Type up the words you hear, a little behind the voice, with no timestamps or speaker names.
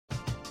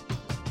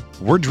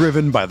We're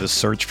driven by the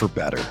search for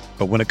better.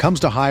 But when it comes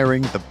to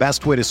hiring, the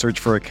best way to search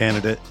for a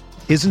candidate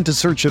isn't to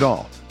search at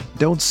all.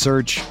 Don't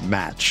search,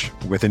 match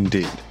with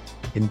Indeed.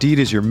 Indeed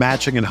is your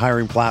matching and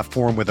hiring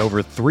platform with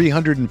over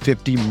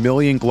 350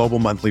 million global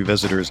monthly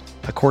visitors,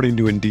 according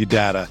to Indeed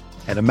data,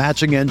 and a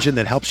matching engine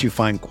that helps you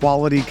find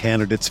quality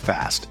candidates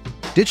fast.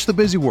 Ditch the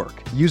busy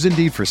work. Use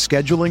Indeed for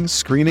scheduling,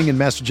 screening, and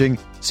messaging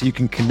so you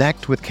can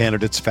connect with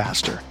candidates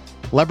faster.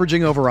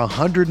 Leveraging over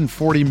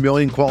 140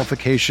 million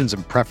qualifications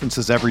and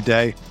preferences every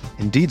day,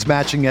 Indeed's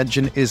matching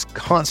engine is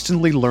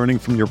constantly learning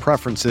from your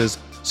preferences,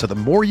 so the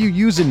more you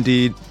use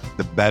Indeed,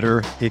 the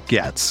better it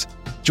gets.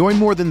 Join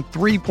more than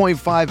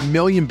 3.5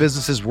 million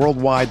businesses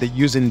worldwide that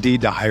use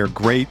Indeed to hire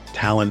great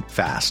talent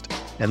fast.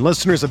 And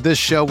listeners of this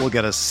show will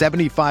get a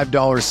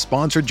 $75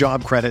 sponsored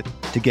job credit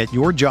to get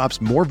your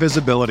jobs more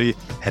visibility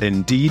at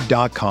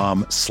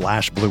Indeed.com/Blue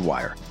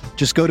Wire.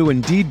 Just go to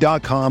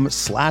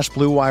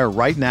Indeed.com/Blue Wire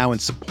right now and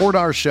support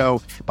our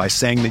show by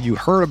saying that you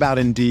heard about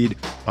Indeed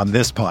on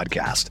this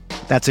podcast.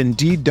 That's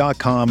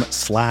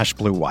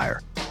Indeed.com/Blue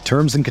Wire.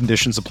 Terms and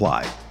conditions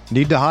apply.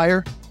 Need to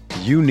hire?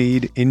 You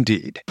need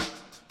Indeed.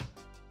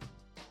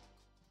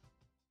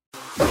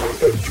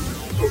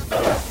 The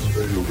Pat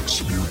Mayo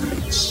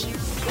Experience.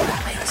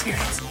 Pat Mayo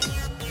Experience.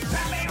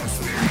 Pat Mayo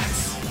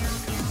Experience.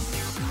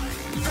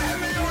 Pat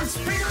Mayo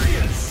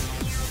Experience.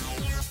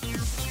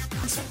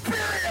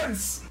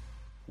 Experience.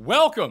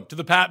 Welcome to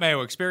the Pat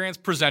Mayo Experience,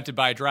 presented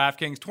by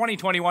DraftKings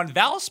 2021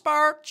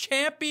 Valspar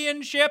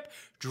Championship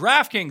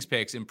DraftKings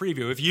picks in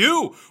preview. If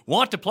you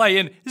want to play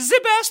in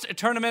the best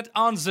tournament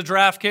on the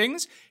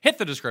DraftKings, hit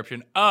the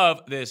description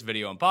of this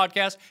video and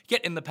podcast.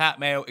 Get in the Pat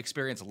Mayo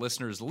Experience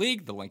Listeners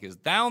League. The link is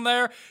down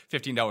there.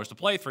 $15 to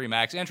play, 3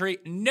 max entry.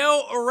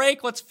 No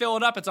rake. Let's fill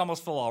it up. It's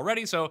almost full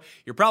already, so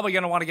you're probably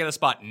going to want to get a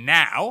spot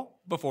now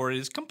before it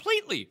is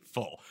completely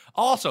full.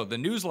 Also, the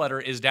newsletter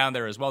is down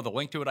there as well. The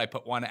link to it, I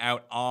put one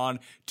out on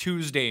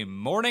Tuesday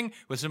morning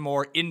with some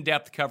more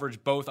in-depth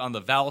coverage both on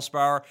the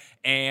Valspar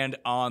and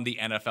on the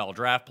NFL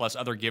Draft, plus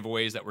other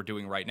giveaways that we're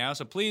doing right now.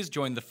 So please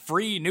join the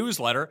free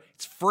newsletter.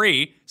 It's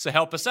free, so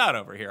help us out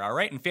over here, all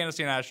right? And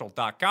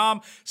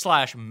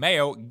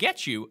fantasynational.com/Mayo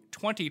gets you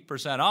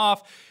 20%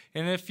 off.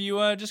 And if you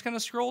just kind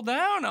of scroll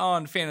down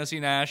on Fantasy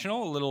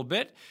National a little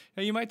bit,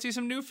 you might see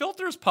some new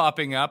filters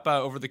popping up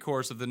over the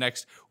course of the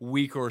next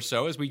week or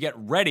so as we get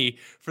ready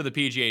for the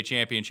PGA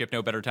Championship.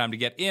 No better time to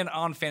get in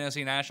on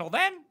Fantasy National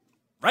than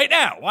right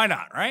now. Why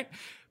not, right?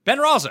 Ben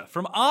Raza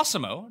from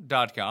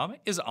Awesemo.com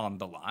is on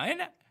the line.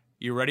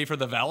 You ready for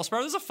the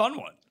Valspar? This is a fun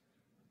one.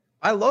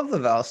 I love the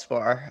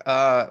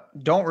Valspar.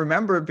 Don't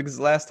remember it because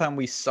the last time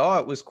we saw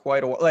it was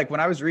quite a while. Like when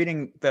I was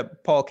reading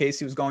that Paul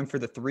Casey was going for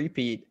the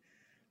three-peat,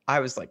 I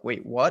was like,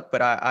 wait, what?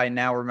 But I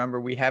now remember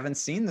we haven't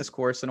seen this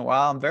course in a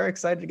while. I'm very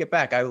excited to get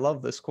back. I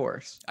love this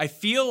course. I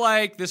feel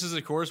like this is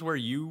a course where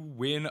you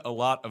win a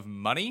lot of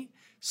money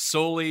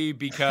solely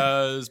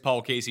because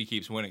Paul Casey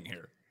keeps winning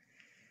here.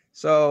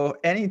 So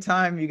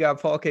anytime you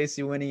got Paul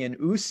Casey winning and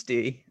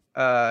Usti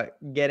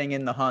getting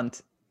in the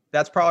hunt,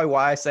 that's probably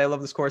why I say I love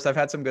this course. I've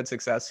had some good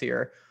success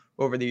here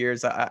over the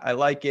years. I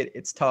like it.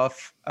 It's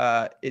tough.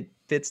 It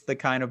fits the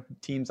kind of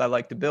teams I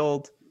like to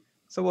build.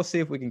 So we'll see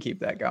if we can keep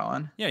that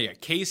going. Yeah.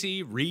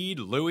 Casey, Reed,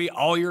 Louis,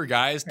 all your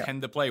guys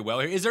tend to play well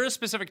here. Is there a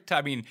specific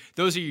I mean,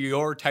 those are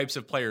your types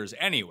of players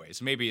anyway.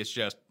 So maybe it's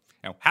just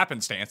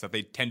happenstance that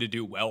they tend to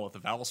do well at the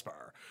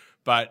Valspar.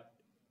 But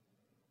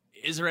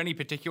is there any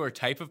particular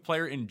type of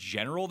player in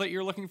general that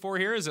you're looking for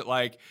here? Is it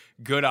like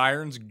good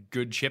irons,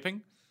 good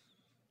chipping?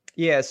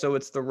 Yeah, so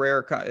it's the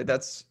rare.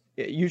 That's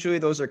usually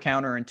those are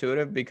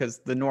counterintuitive because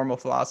the normal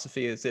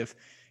philosophy is if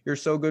you're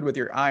so good with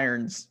your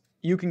irons,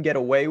 you can get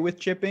away with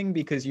chipping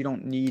because you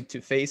don't need to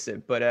face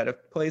it. But at a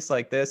place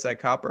like this, at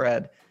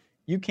Copperhead,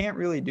 you can't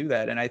really do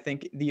that. And I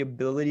think the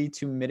ability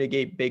to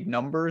mitigate big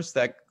numbers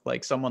that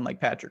like someone like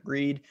Patrick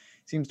Reed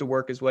seems to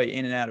work his way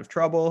in and out of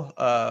trouble.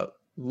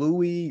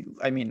 Louis,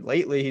 I mean,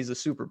 lately he's a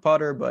super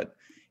putter, but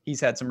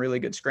he's had some really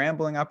good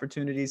scrambling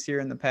opportunities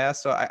here in the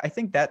past. So I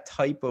think that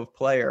type of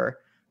player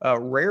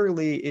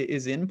rarely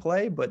is in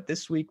play, but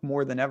this week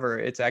more than ever,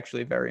 it's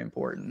actually very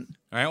important.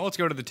 All right, well, let's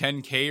go to the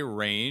 10K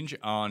range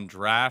on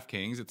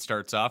DraftKings. It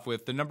starts off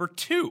with the number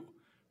 2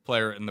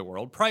 player in the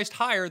world, priced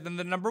higher than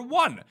the number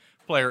 1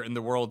 player in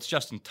the world. It's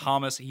Justin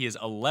Thomas. He is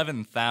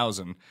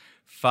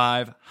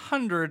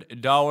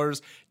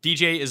 $11,500.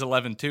 DJ is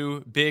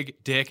 11.2. Big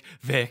Dick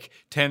Vic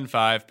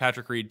 10.5.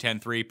 Patrick Reed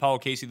 10.3. Paul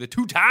Casey, the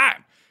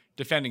 2-time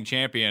defending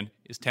champion,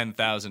 is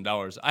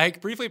 $10,000. I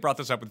briefly brought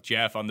this up with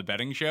Jeff on the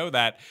betting show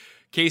that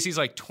Casey's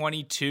like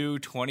 22,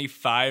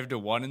 25 to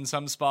 1 in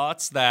some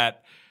spots,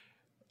 that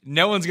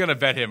no one's going to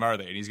bet him, are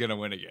they? And he's going to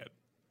win again.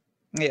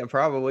 Yeah,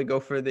 probably go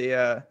for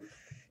the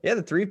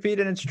three-peat,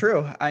 and it's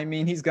true. I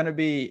mean, he's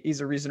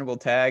a reasonable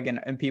tag,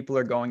 and people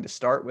are going to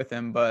start with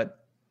him,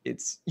 but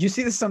you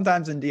see this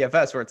sometimes in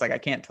DFS where it's like, I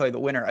can't tell you the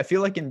winner. I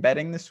feel like in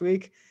betting this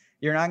week,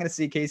 you're not going to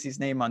see Casey's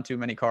name on too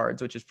many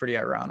cards, which is pretty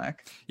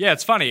ironic. Yeah,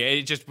 it's funny.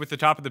 It just with the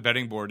top of the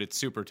betting board, it's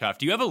super tough.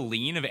 Do you have a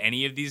lean of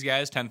any of these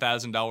guys,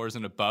 $10,000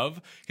 and above?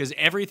 Because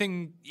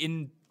everything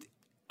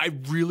I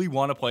really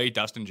want to play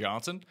Dustin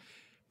Johnson,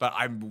 but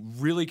I'm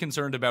really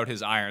concerned about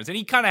his irons. And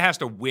he kind of has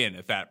to win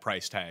at that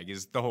price tag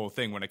is the whole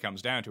thing when it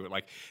comes down to it.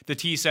 Like the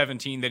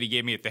T17 that he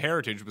gave me at the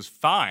Heritage was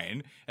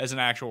fine as an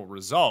actual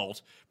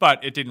result,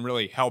 but it didn't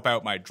really help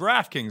out my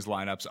DraftKings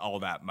lineups all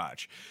that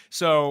much.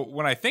 So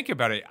when I think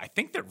about it, I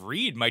think that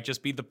Reed might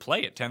just be the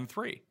play at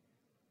 10-3.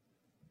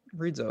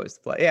 Reed's always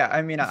the play. Yeah,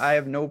 I mean, I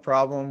have no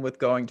problem with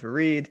going to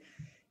Reed.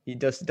 He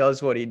just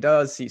does what he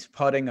does. He's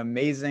putting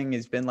amazing.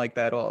 He's been like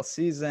that all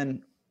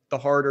season. The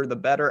harder, the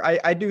better.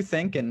 I do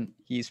think, and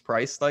he's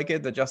priced like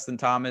it, that Justin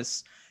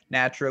Thomas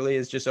naturally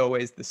is just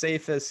always the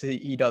safest.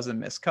 He doesn't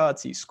miss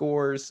cuts. He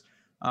scores.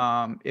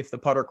 If the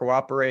putter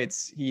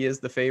cooperates, he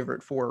is the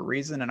favorite for a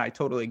reason, and I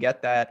totally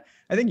get that.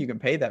 I think you can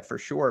pay that for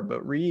sure,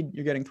 but Reed,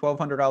 you're getting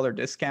 $1,200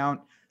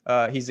 discount.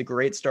 He's a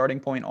great starting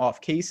point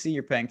off Casey.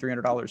 You're paying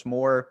 $300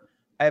 more.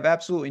 I have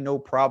absolutely no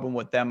problem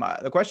with them.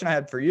 The question I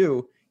had for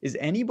you is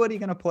anybody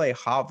going to play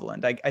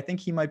Hovland? I think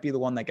he might be the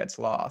one that gets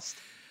lost.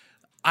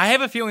 I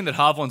have a feeling that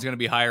Hovland's going to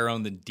be higher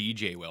owned than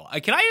DJ will.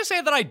 Can I just say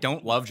that I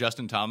don't love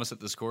Justin Thomas at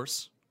this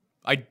course?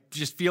 I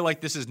just feel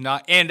like this is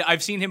not, and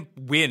I've seen him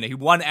win. He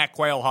won at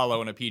Quail Hollow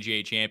in a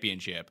PGA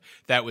championship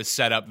that was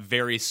set up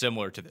very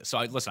similar to this. So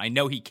listen, I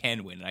know he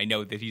can win, and I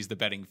know that he's the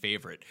betting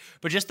favorite.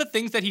 But just the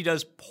things that he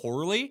does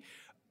poorly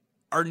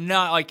are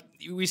not, like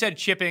we said,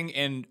 chipping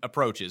and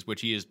approaches,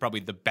 which he is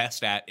probably the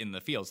best at in the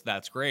field. So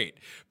that's great.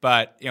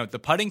 But the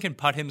putting can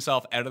putt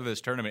himself out of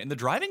this tournament, and the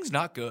driving's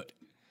not good.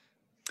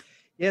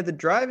 Yeah, the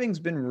driving's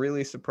been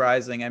really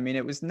surprising. I mean,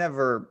 it was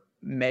never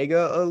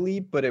mega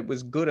elite, but it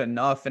was good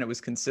enough and it was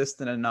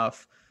consistent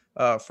enough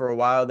for a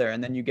while there.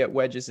 And then you get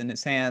wedges in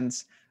his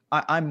hands.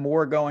 I'm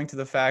more going to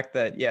the fact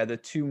that, the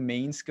two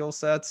main skill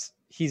sets,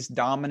 he's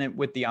dominant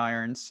with the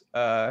irons,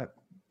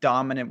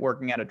 dominant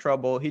working out of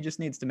trouble. He just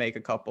needs to make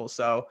a couple.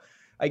 So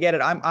I get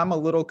it. I'm a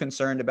little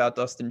concerned about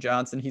Dustin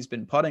Johnson. He's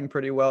been putting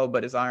pretty well,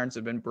 but his irons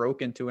have been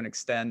broken to an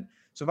extent.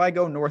 So if I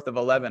go north of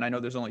 11, I know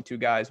there's only two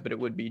guys, but it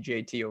would be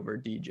JT over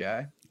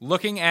DJ.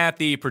 Looking at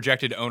the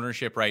projected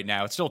ownership right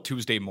now, it's still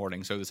Tuesday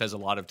morning, so this has a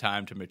lot of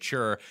time to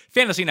mature.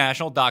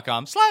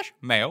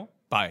 FantasyNational.com/Mayo,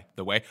 by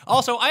the way.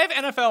 Also, I have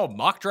NFL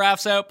mock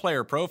drafts out,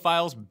 player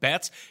profiles,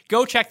 bets.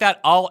 Go check that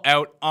all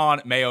out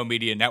on Mayo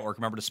Media Network.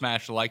 Remember to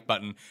smash the like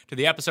button to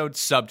the episode,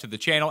 sub to the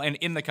channel, and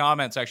in the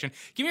comment section,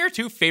 give me your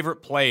two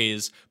favorite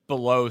plays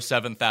below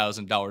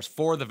 $7,000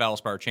 for the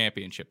Valspar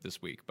Championship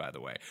this week, by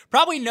the way.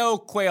 Probably no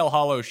Quail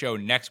Hollow show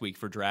next week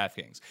for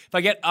DraftKings. If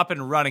I get up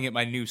and running at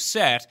my new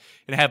set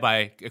and have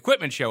my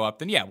equipment show up,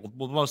 then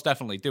we'll most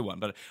definitely do one.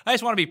 But I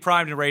just want to be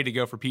primed and ready to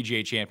go for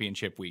PGA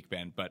Championship week,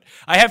 Ben. But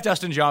I have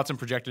Dustin Johnson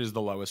projected as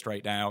the lowest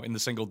right now. In the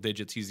single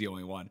digits, he's the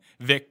only one.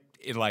 Vic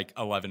in like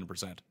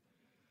 11%.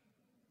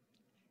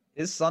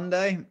 Is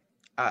Sunday?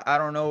 I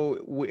don't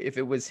know if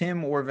it was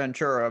him or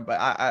Ventura,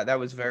 but that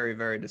was very,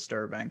 very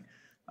disturbing.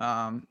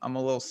 I'm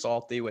a little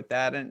salty with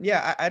that. And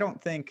I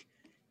don't think,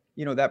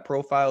 that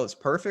profile is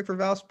perfect for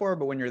Valspar,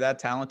 but when you're that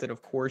talented,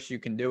 of course you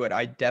can do it.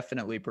 I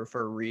definitely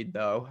prefer Reed,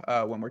 though,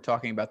 when we're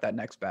talking about that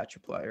next batch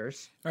of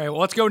players. All right, well,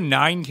 let's go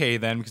 9K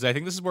then, because I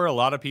think this is where a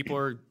lot of people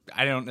are,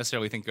 I don't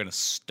necessarily think going to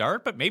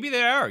start, but maybe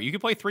they are. You can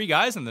play three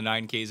guys in the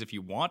 9Ks if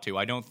you want to.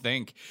 I don't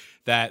think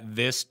that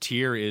this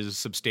tier is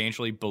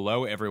substantially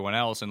below everyone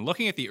else. And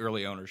looking at the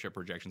early ownership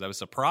projections, I was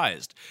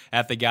surprised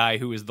at the guy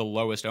who is the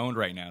lowest owned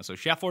right now. So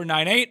Scheffler,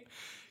 9.8,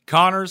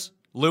 Connors,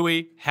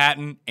 Louis,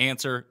 Hatton,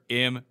 Answer,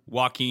 Im,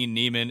 Joaquin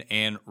Niemann,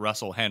 and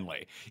Russell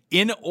Henley.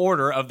 In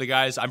order of the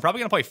guys, I'm probably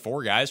going to play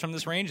four guys from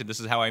this range, and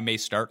this is how I may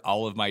start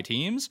all of my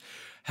teams.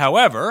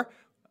 However,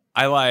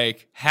 I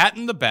like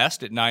Hatton the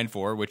best at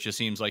 9.4, which just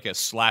seems like a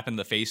slap in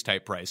the face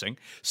type pricing.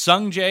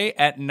 Sung Jae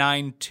at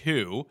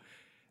 9.2.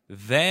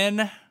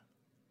 Then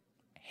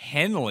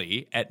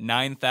Henley at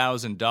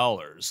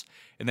 $9,000.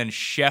 And then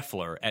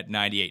Scheffler at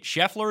 98.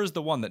 Scheffler is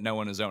the one that no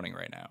one is owning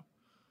right now.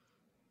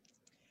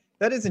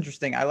 That is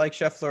interesting. I like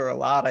Scheffler a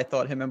lot. I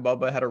thought him and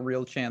Bubba had a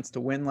real chance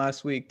to win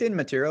last week. Didn't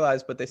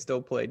materialize, but they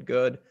still played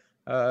good.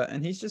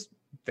 And he's just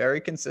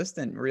very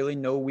consistent. Really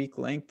no weak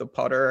link. The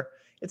putter,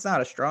 it's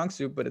not a strong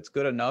suit, but it's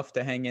good enough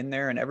to hang in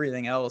there, and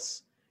everything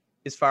else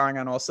is firing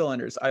on all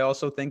cylinders. I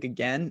also think,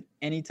 again,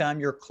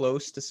 anytime you're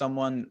close to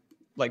someone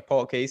like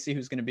Paul Casey,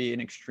 who's going to be an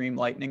extreme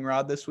lightning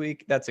rod this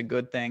week, that's a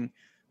good thing.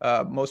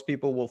 Most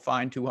people will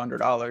find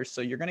 $200.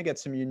 So you're going to get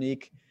some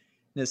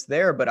uniqueness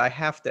there, but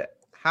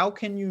how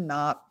can you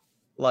not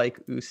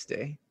like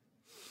Usti?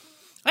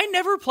 I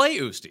never play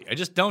Usti. I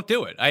just don't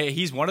do it.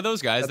 He's one of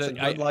those guys That's a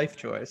good life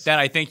choice that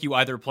I think you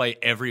either play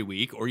every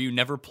week or you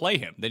never play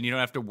him. Then you don't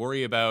have to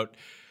worry about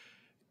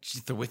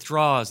the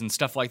withdrawals and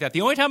stuff like that.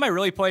 The only time I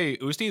really play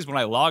Usti is when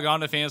I log on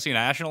to Fantasy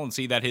National and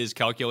see that his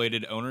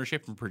calculated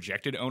ownership and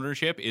projected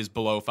ownership is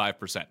below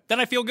 5%. Then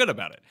I feel good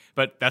about it.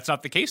 But that's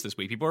not the case this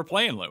week. People are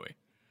playing Louis.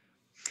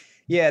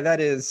 Yeah,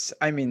 that is,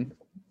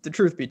 the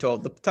truth be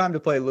told, the time to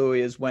play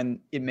Louis is when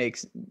it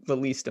makes the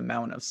least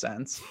amount of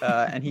sense.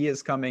 And he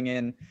is coming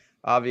in,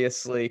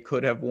 obviously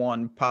could have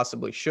won,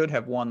 possibly should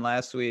have won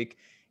last week.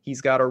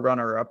 He's got a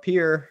runner up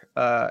here.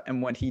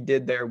 And what he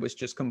did there was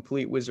just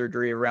complete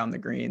wizardry around the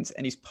greens.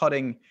 And he's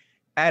putting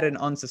at an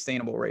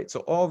unsustainable rate. So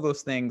all of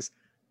those things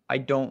I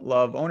don't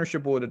love.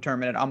 Ownership will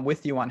determine it. I'm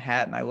with you on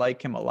Hatton. I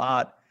like him a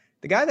lot.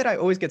 The guy that I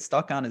always get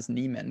stuck on is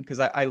Niemann because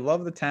I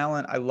love the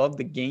talent. I love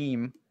the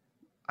game.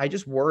 I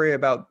just worry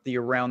about the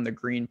around the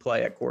green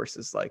play at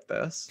courses like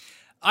this.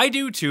 I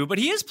do too, but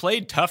he has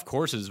played tough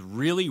courses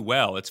really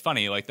well. It's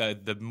funny, like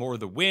the more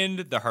the wind,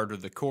 the harder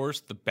the course,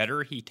 the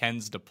better he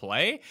tends to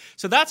play.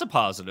 So that's a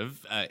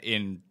positive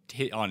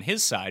on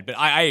his side. But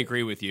I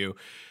agree with you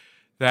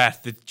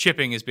that the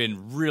chipping has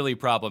been really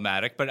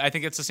problematic. But I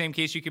think it's the same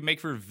case you could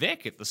make for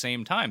Vic at the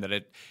same time.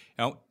 That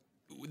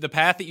the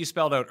path that you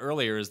spelled out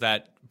earlier is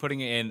that putting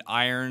in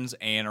irons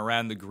and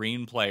around the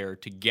green player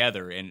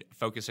together and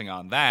focusing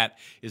on that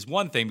is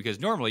one thing, because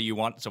normally you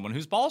want someone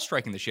who's ball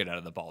striking the shit out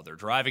of the ball. They're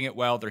driving it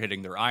well, they're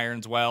hitting their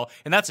irons well,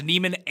 and that's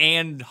Niemann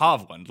and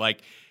Hovland.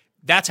 Like,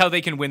 that's how they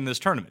can win this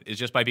tournament, is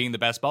just by being the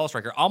best ball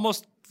striker.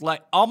 Almost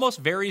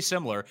very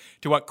similar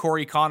to what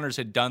Corey Connors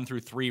had done through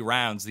 3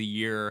 rounds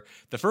the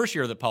first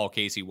year that Paul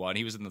Casey won.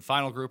 He was in the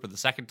final group or the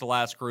second to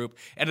last group,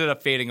 ended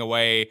up fading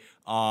away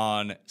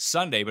on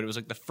Sunday, but it was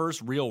like the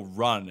first real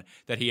run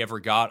that he ever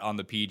got on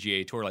the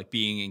PGA Tour, like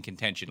being in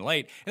contention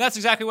late. And that's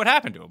exactly what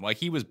happened to him. Like,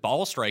 he was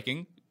ball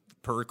striking,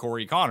 per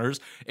Corey Connors,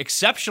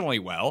 exceptionally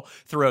well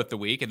throughout the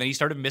week. And then he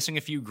started missing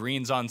a few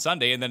greens on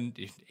Sunday, and then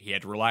he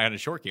had to rely on a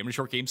short game. And a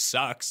short game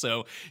sucks,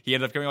 so he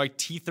ended up going like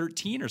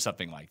T13 or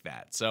something like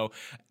that. So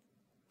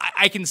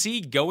I can see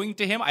going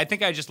to him. I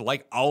think I just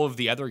like all of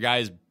the other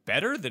guys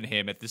better than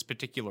him at this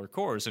particular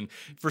course. And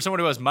for someone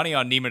who has money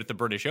on Niemann at the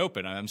British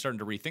Open, I'm starting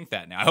to rethink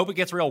that now. I hope it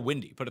gets real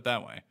windy, put it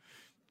that way.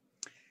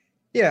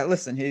 Yeah,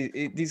 listen,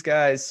 these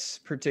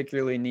guys,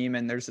 particularly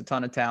Niemann, there's a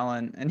ton of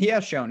talent, and he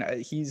has shown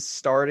he's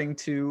starting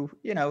to,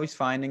 he's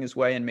finding his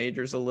way in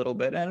majors a little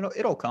bit, and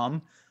it'll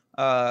come.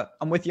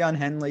 I'm with you on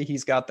Henley.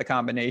 He's got the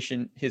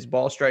combination. His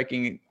ball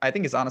striking, I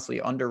think, is honestly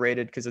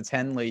underrated because it's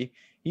Henley.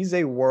 He's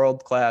a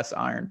world-class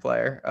iron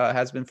player,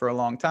 has been for a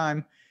long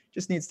time.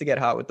 Just needs to get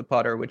hot with the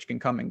putter, which can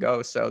come and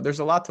go. So there's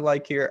a lot to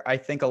like here. I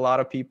think a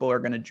lot of people are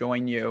going to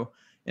join you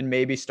in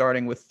maybe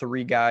starting with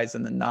 3 guys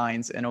in the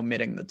 9s and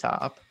omitting the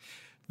top.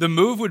 The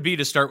move would be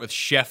to start with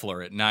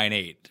Scheffler at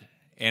 9-8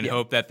 and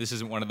hope that this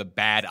isn't one of the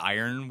bad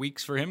iron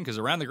weeks for him, because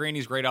around the green,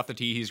 he's great off the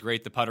tee. He's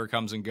great. The putter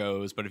comes and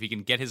goes. But if he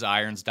can get his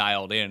irons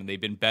dialed in, they've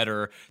been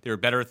better. They were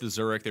better at the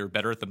Zurich. They were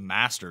better at the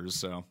Masters.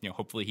 So,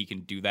 hopefully he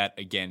can do that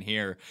again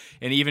here.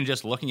 And even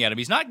just looking at him,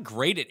 he's not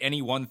great at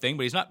any one thing,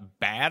 but he's not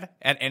bad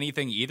at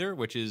anything either,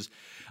 which is,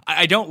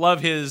 I don't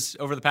love his,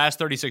 over the past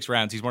 36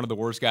 rounds, he's one of the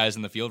worst guys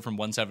in the field from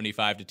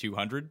 175 to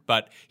 200,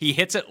 but he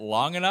hits it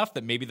long enough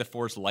that maybe the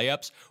forced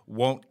layups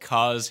won't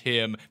cause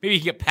him, maybe he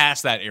can get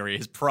past that area,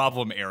 his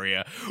problem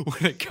area,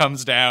 when it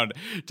comes down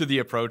to the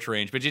approach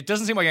range. But it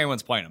doesn't seem like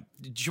anyone's playing him.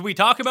 Should we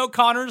talk about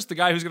Connors, the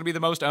guy who's going to be the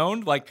most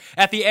owned? Like,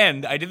 at the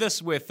end, I did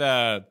this with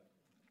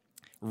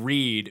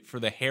Reed for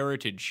the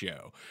Heritage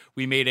Show.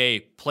 We made a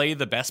play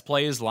the best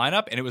plays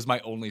lineup, and it was my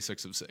only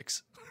 6 of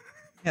 6.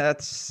 Yeah,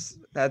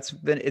 it's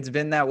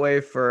been that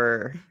way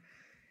for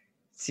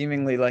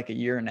seemingly like a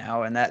year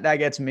now, and that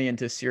gets me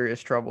into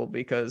serious trouble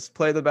because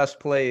play the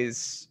best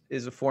plays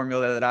is a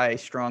formula that I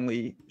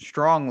strongly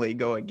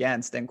go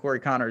against, and Corey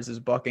Connors is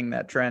bucking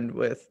that trend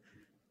with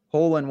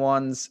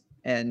hole-in-ones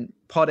and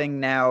putting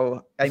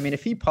now. I mean,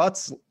 if he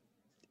putts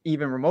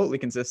even remotely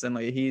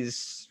consistently,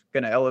 he's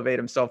going to elevate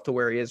himself to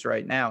where he is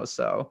right now.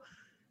 So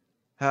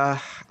I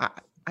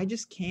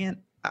just can't.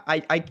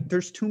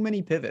 There's too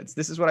many pivots.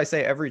 This is what I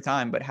say every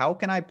time, but how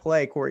can I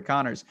play Corey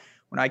Connors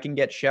when I can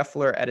get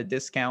Scheffler at a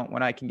discount,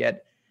 when I can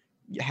get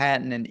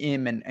Hatton and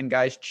Im and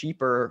guys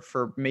cheaper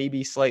for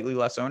maybe slightly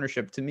less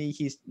ownership? To me,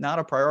 he's not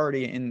a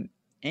priority in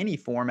any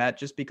format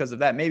just because of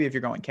that. Maybe if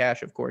you're going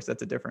cash, of course,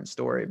 that's a different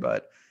story,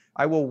 but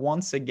I will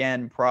once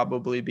again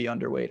probably be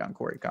underweight on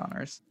Corey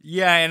Connors.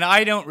 Yeah, and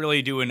I don't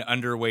really do an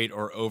underweight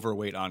or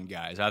overweight on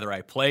guys. Either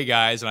I play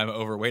guys and I'm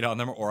overweight on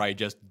them, or I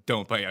just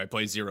don't play. I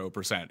play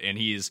 0%, and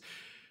he's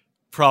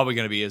probably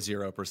going to be a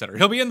 0%er.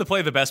 He'll be in the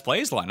play the best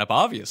plays lineup,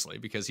 obviously,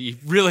 because he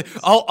really,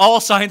 all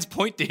signs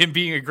point to him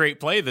being a great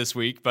play this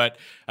week, but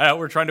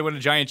we're trying to win a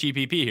giant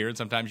GPP here, and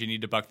sometimes you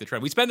need to buck the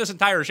trend. We spend this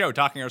entire show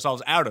talking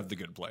ourselves out of the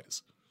good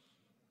plays.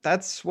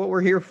 That's what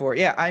we're here for.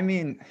 Yeah, I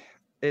mean,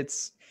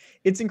 it's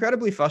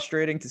incredibly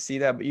frustrating to see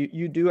that, but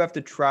you do have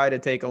to try to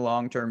take a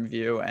long-term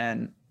view,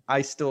 and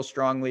I still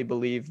strongly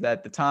believe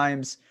that the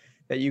times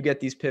that you get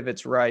these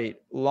pivots right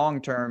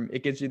long-term,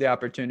 it gives you the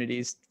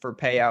opportunities for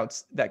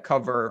payouts that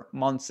cover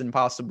months and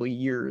possibly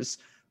years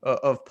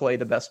of play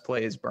the best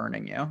plays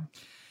burning you.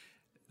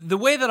 The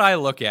way that I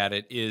look at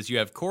it is you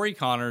have Corey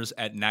Connors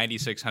at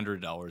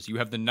 $9,600. You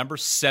have the number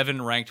 7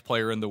 ranked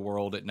player in the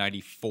world at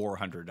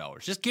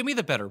 $9,400. Just give me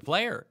the better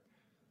player.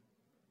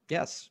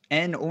 Yes,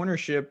 and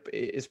ownership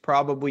is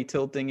probably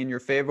tilting in your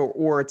favor,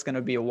 or it's going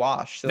to be a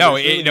wash. So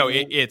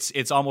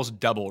it's almost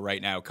double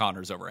right now,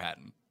 Connors over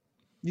Hatton.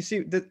 You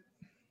see,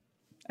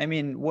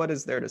 what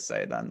is there to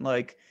say then?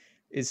 Like,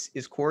 is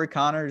Corey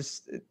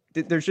Connors?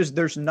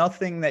 There's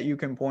nothing that you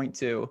can point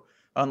to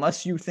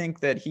unless you think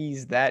that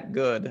he's that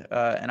good,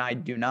 and I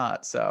do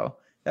not. So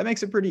that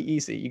makes it pretty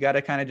easy. You got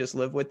to kind of just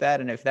live with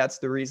that. And if that's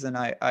the reason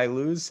I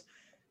lose,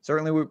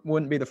 certainly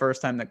wouldn't be the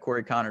first time that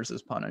Corey Connors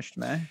is punished,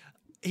 man.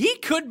 He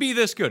could be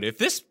this good. If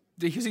this,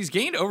 because he's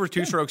gained over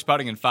 2 strokes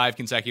putting in 5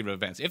 consecutive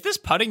events. If this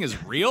putting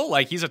is real,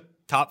 like he's a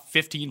top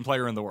 15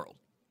 player in the world.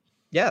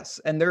 Yes.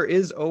 And there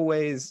is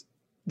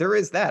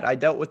that. I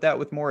dealt with that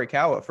with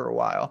Morikawa for a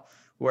while,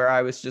 where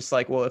I was just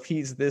like, well, if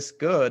he's this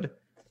good,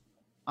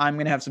 I'm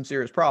going to have some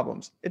serious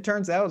problems. It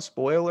turns out,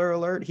 spoiler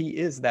alert, he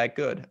is that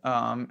good.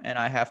 And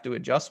I have to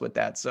adjust with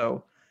that.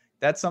 So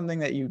that's something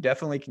that you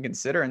definitely can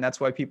consider. And that's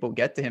why people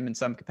get to him in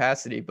some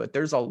capacity. But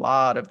there's a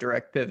lot of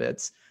direct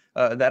pivots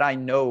that I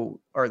know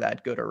are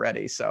that good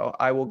already. So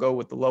I will go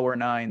with the lower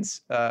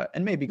 9s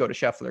and maybe go to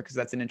Scheffler because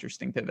that's an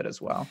interesting pivot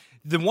as well.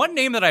 The one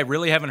name that I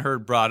really haven't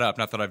heard brought up,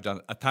 not that I've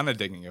done a ton of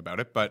digging about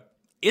it, but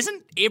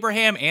isn't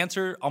Abraham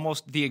Ancer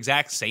almost the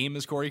exact same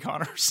as Corey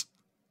Connors?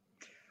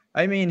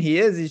 I mean, he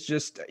is.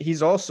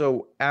 He's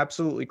also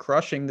absolutely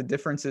crushing. The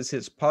difference is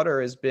his putter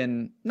has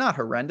been not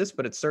horrendous,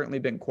 but it's certainly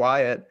been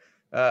quiet.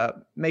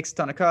 Makes a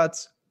ton of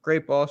cuts.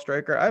 Great ball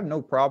striker. I have no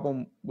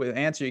problem with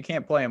Ancer. You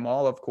can't play him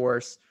all, of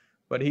course,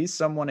 but he's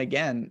someone,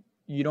 again,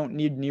 you don't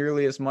need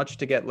nearly as much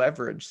to get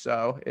leverage.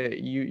 So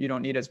you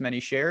don't need as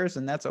many shares,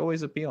 and that's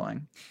always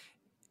appealing.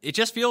 It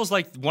just feels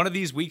like one of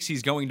these weeks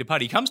he's going to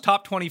putt. He comes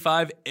top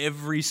 25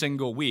 every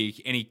single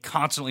week, and he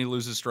constantly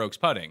loses strokes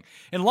putting.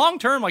 And long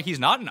term, like, he's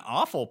not an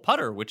awful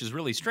putter, which is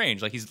really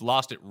strange. Like, he's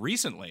lost it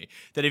recently,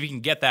 that if he can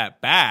get that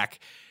back,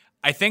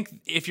 I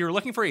think if you're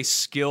looking for a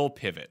skill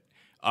pivot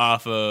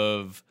off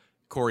of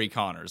Corey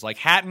Connors, like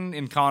Hatton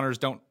and Connors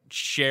don't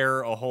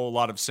share a whole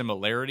lot of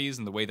similarities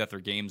in the way that their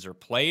games are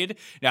played.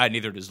 Now,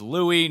 neither does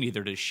Louis,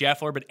 neither does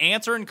Scheffler, but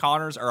Ancer and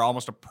Connors are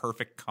almost a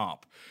perfect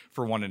comp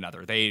for one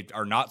another. They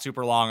are not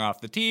super long off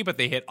the tee, but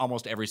they hit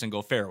almost every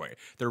single fairway.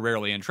 They're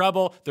rarely in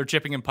trouble. Their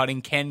chipping and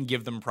putting can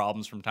give them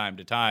problems from time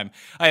to time.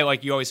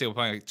 Like you always say, we're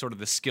playing like sort of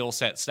the skill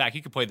set stack.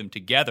 You could play them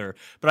together,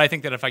 but I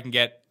think that if I can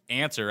get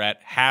Ancer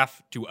at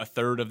half to a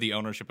third of the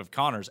ownership of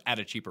Connors at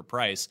a cheaper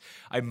price,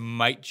 I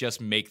might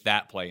just make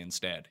that play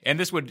instead. And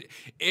this would,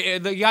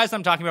 the guys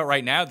I'm talking about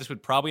right now, this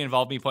would probably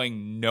involve me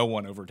playing no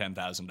one over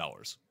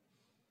 $10,000.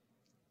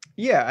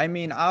 Yeah, I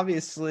mean,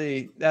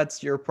 obviously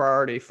that's your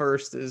priority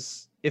first.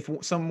 Is if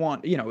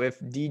someone, if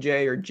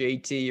DJ or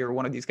JT or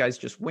one of these guys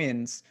just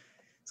wins,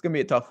 it's going to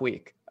be a tough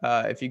week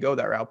if you go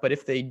that route. But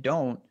if they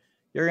don't,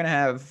 you're going to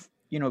have,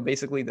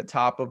 basically the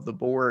top of the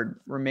board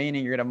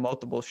remaining. You're going to have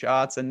multiple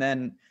shots. And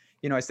then,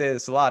 I say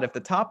this a lot, if the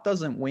top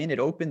doesn't win, it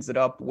opens it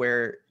up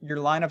where your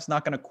lineup's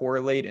not going to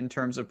correlate in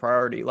terms of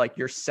priority. Like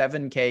your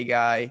 7K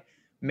guy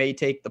may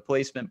take the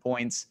placement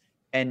points,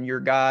 and your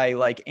guy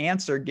like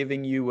Ancer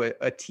giving you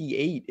a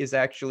T8 is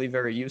actually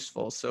very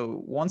useful.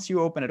 So once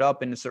you open it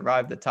up and to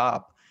survive the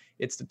top,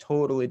 it's a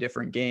totally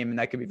different game, and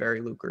that could be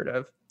very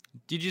lucrative.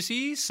 Did you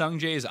see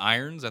Sungjae's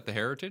irons at the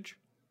Heritage?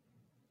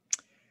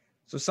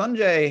 So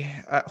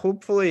Sungjae,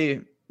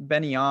 hopefully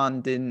Ben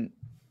An didn't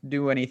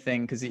do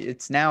anything, because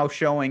it's now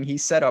showing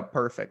he's set up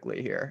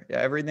perfectly here. Yeah,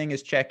 everything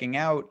is checking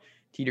out.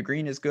 Tee to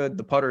green is good.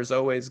 The putter is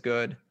always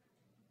good.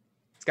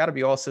 It's got to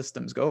be all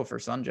systems go for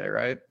Sungjae,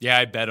 right? Yeah,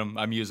 I bet him.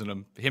 I'm using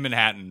him. Him and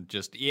Hatton,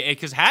 just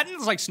because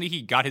Hatton's like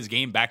sneaky, got his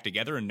game back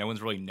together and no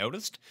one's really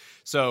noticed.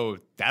 So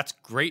that's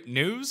great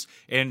news.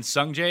 And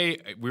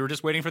Sungjae, we were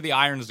just waiting for the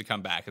irons to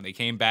come back, and they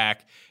came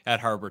back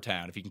at Harbour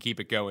Town. If he can keep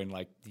it going,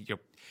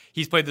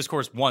 he's played this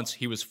course once.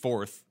 He was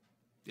 4th.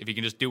 If he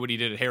can just do what he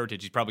did at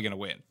Heritage, he's probably going to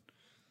win.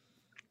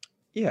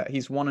 Yeah,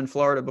 he's won in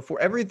Florida before.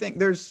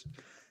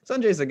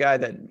 Sungjae's a guy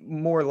that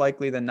more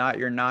likely than not,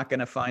 you're not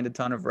going to find a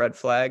ton of red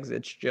flags.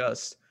 It's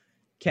just,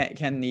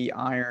 can the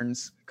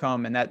irons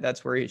come? And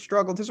that's where he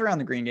struggled. His around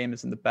the green game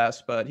isn't the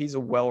best, but he's a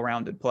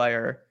well-rounded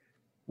player.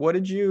 Where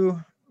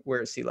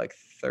is he, like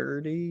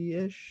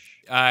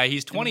 30-ish?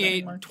 He's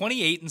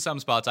 28 in some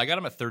spots. I got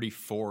him at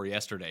 34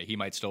 yesterday. He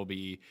might still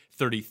be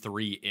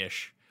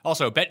 33-ish.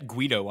 Also, bet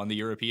Guido on the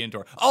European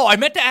Tour. Oh, I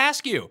meant to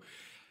ask you.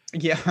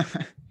 Yeah,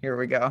 here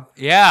we go.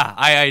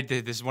 Yeah,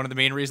 this is one of the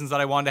main reasons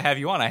that I wanted to have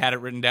you on. I had it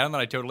written down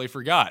that I totally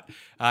forgot.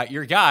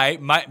 Your guy,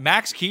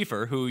 Max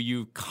Kiefer, who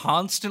you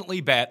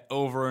constantly bet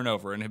over and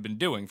over and have been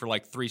doing for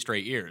like 3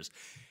 straight years.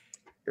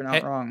 You're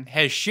not wrong.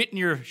 Has shit in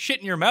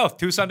your mouth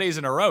 2 Sundays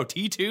in a row.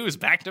 T2s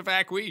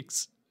back-to-back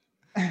weeks.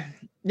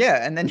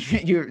 Yeah, and then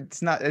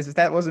it's not, as if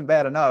that wasn't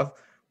bad enough.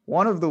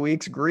 One of the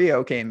weeks,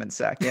 Griot came in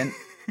second.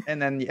 And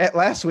then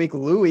last week,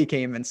 Louis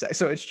came in second.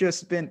 So it's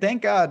just been,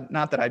 thank God,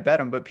 not that I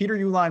bet him, but Peter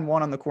Uihlein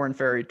won on the Korn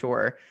Ferry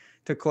Tour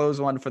to close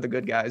one for the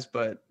good guys.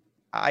 But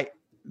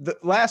the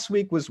last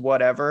week was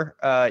whatever.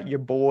 Your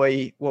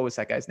boy, what was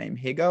that guy's name?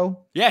 Higo?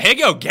 Yeah,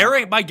 Higo.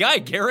 Garrick, my guy,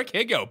 Garrick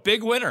Higo.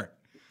 Big winner.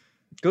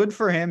 Good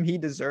for him. He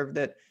deserved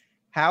it.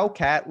 How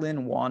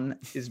Catlin won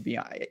is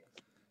beyond it.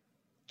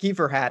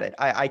 Kiefer had it.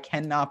 I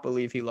cannot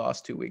believe he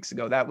lost 2 weeks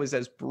ago. That was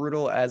as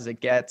brutal as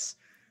it gets.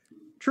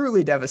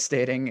 Truly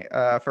devastating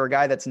for a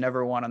guy that's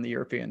never won on the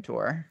European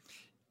Tour.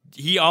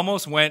 He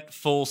almost went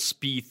full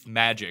Spieth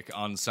magic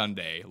on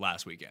Sunday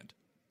last weekend.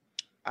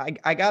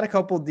 I got a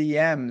couple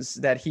DMs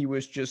that he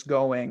was just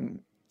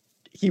going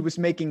he was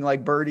making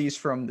like birdies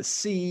from the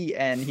sea,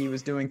 and he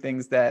was doing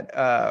things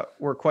that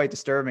were quite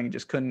disturbing.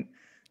 Just couldn't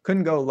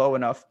go low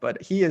enough.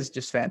 But he is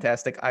just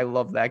fantastic. I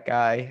love that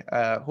guy.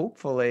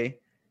 Hopefully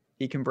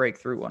he can break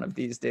through one of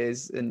these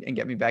days and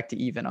get me back to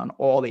even on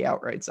all the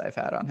outrights I've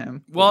had on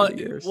him. Well, over the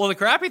years. the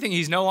crappy thing,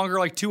 he's no longer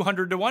like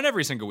 200 to 1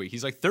 every single week.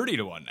 He's like 30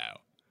 to 1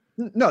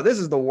 now. No, this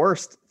is the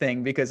worst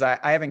thing because I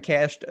haven't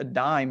cashed a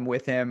dime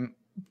with him,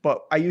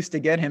 but I used to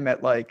get him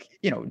at like,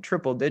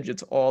 triple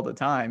digits all the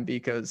time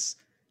because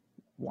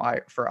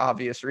why? For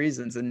obvious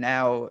reasons. And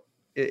now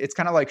it's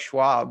kind of like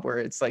Schwab, where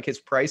it's like his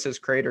price has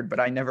cratered, but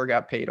I never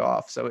got paid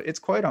off. So it's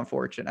quite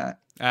unfortunate.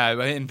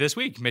 And this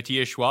week,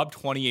 Matthias Schwab,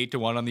 28 to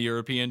 1 on the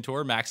European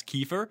Tour. Max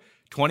Kiefer,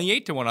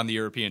 28 to 1 on the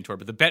European Tour.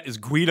 But the bet is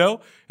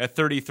Guido at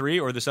 33,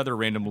 or this other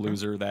random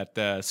loser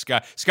that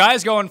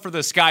Sky's going for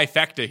the Sky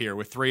Fecta here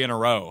with 3 in a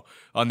row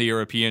on the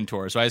European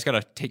Tour. So I just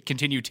got to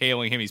continue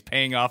tailing him. He's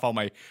paying off all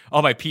my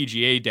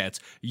PGA debts.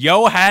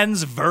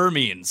 Johannes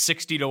Vermeen,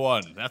 60 to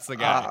 1. That's the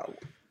guy.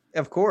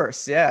 Of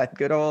course, yeah.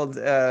 Good old.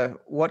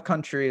 What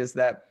country is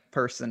that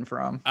person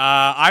from?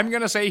 I'm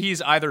gonna say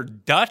he's either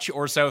Dutch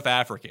or South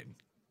African.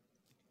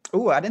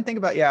 Oh, I didn't think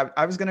about. Yeah,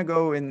 I was gonna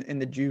go in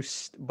the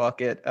juice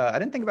bucket. I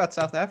didn't think about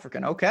South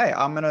African. Okay,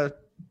 I'm gonna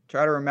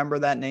try to remember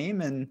that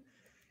name and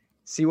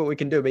see what we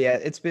can do. But yeah,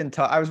 it's been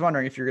tough. I was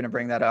wondering if you're gonna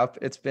bring that up.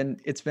 It's been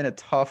a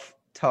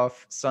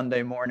tough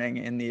Sunday morning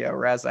in the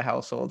Raza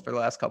household for the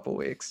last couple of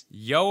weeks.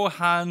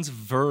 Johannes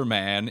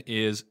Vermeen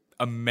is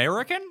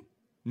American?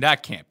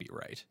 That can't be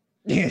right.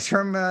 Yeah, it's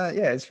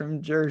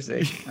from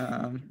Jersey.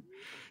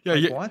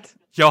 What?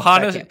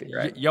 Johannes, that can't be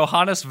right.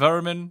 Johannes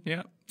Vermeen.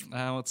 Yeah.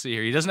 Let's see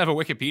here. He doesn't have a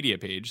Wikipedia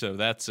page, so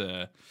that's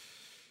a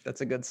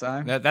good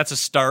sign. That's a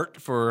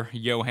start for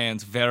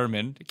Johannes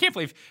Vermeen. I can't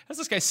believe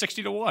this guy's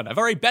 60 to 1. I've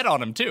already bet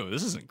on him too.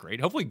 This isn't great.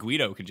 Hopefully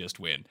Guido can just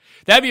win.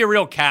 That'd be a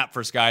real cap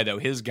for Sky though.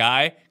 His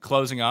guy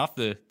closing off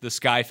the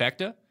Sky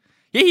Fecta.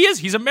 Yeah, he is.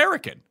 He's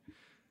American.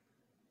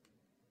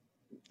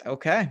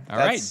 Okay. All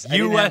right. I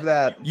didn't have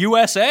that.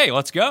 USA.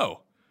 Let's go.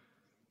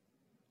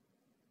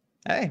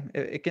 Hey,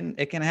 it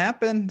can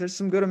happen. There's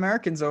some good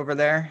Americans over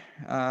there.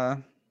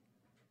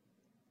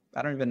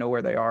 I don't even know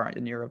where they are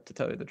in Europe, to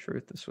tell you the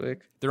truth, this week.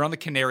 They're on the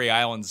Canary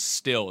Islands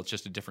still. It's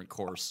just a different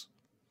course.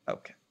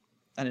 Okay.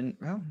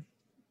 Well,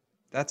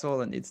 that's all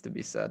that needs to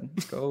be said.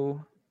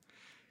 Go.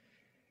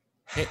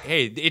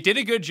 Hey, it did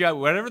a good job.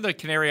 Whatever the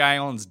Canary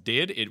Islands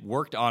did, it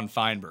worked on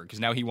Feinberg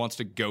because now he wants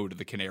to go to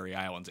the Canary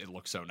Islands. It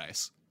looks so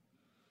nice.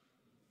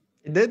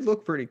 It did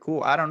look pretty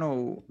cool. I don't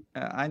know.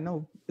 I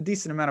know a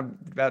decent amount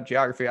about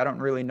geography. I don't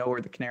really know where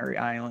the Canary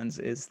Islands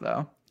is,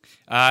 though.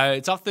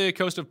 It's off the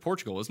coast of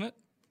Portugal, isn't it?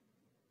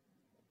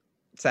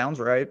 Sounds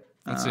right.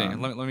 Let's see.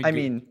 Let me. I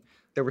mean,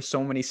 there were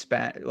so many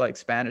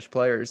Spanish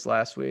players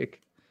last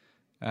week.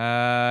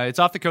 It's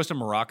off the coast of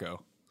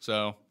Morocco,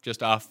 so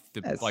just off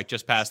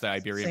just past the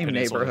Iberian same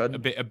Peninsula,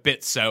 neighborhood, a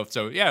bit south.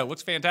 So yeah, it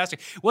looks fantastic.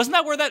 Wasn't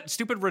that where that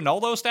stupid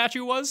Ronaldo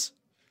statue was?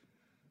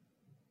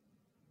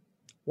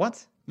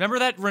 What? Remember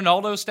that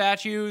Ronaldo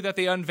statue that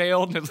they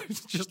unveiled?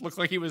 It just looked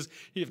like he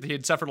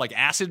had suffered like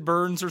acid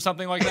burns or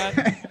something like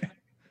that.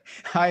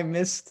 I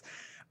missed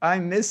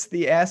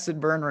the acid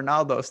burn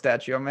Ronaldo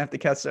statue. I'm gonna have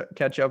to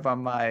catch up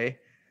on my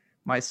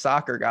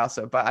soccer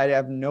gossip, but I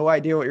have no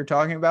idea what you're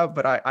talking about,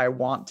 but I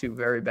want to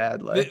very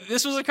badly.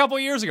 This was a couple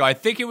years ago. I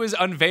think it was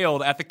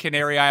unveiled at the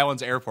Canary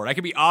Islands airport. I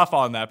could be off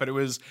on that, but it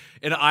was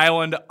an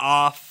island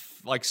off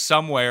like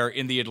somewhere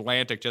in the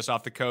Atlantic, just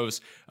off the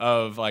coast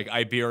of like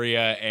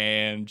Iberia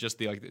and just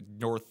the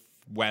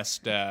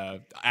northwest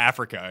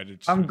Africa.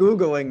 I'm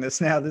Googling this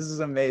now. This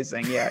is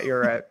amazing. Yeah, you're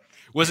right.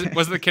 Was it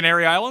the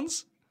Canary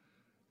Islands?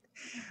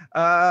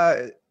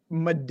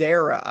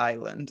 Madeira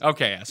Island.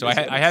 Okay, so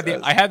I had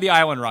the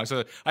island wrong.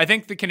 So I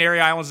think the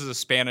Canary Islands is a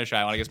Spanish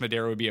island. I guess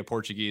Madeira would be a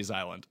Portuguese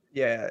island.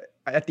 Yeah,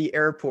 at the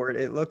airport,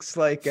 it looks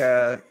like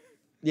a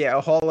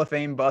Hall of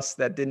Fame bus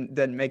that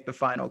didn't make the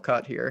final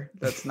cut here.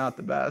 That's not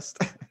the best.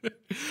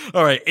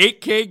 All right,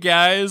 8K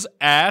guys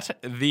at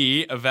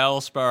the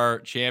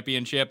Valspar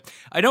Championship.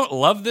 I don't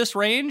love this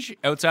range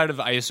outside of,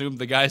 I assume,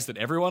 the guys that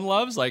everyone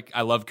loves. Like,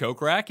 I love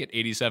Kokrak at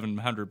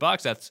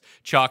 $8,700. That's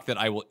chalk that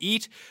I will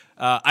eat.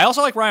 I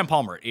also like Ryan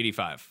Palmer at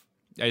 85.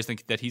 I just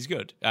think that he's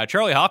good.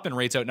 Charlie Hoffman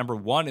rates out number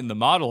 1 in the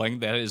modeling.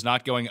 That is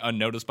not going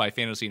unnoticed by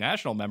Fantasy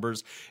National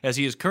members, as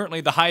he is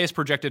currently the highest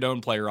projected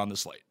owned player on the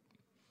slate.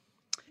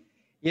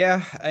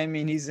 Yeah, I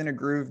mean, he's in a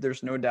groove.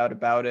 There's no doubt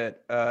about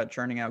it.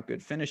 Churning out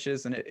good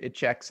finishes, and it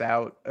checks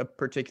out,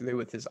 particularly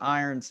with his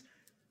irons.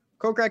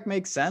 Kokrak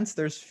makes sense.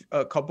 There's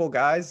a couple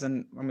guys,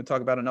 and I'm going to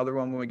talk about another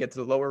one when we get to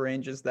the lower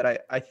ranges,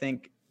 that I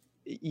think,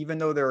 even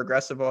though they're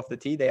aggressive off the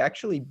tee, they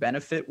actually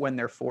benefit when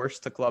they're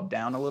forced to club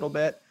down a little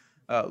bit.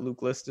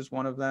 Luke List is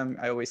one of them.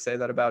 I always say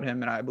that about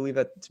him, and I believe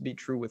that to be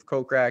true with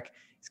Kokrak.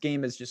 His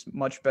game is just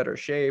much better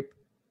shape.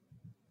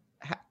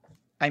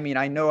 I mean,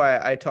 I know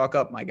I talk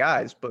up my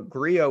guys, but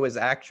Griot is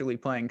actually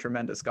playing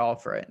tremendous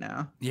golf right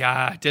now.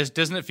 Yeah,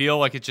 doesn't it feel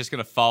like it's just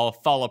going to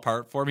fall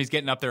apart for him? He's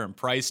getting up there in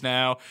price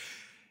now.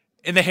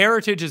 And the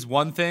heritage is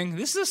one thing.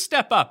 This is a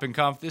step up in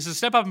this is a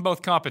step up in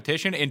both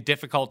competition and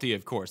difficulty,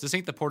 of course. This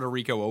ain't the Puerto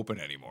Rico Open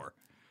anymore.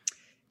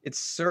 It's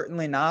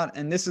certainly not.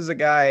 And this is a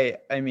guy,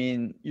 I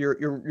mean,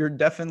 you're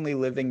definitely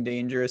living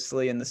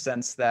dangerously in the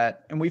sense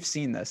that, and we've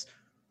seen this,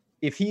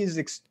 if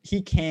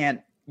he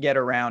can't get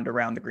around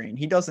the green.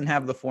 He doesn't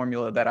have the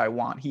formula that I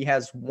want. He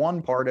has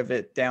one part of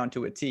it down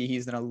to a T.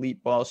 He's an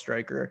elite ball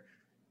striker.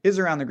 His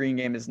around the green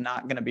game is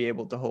not going to be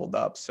able to hold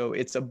up. So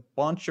it's a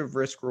bunch of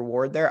risk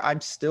reward there.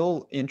 I'm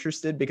still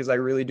interested because I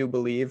really do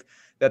believe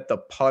that the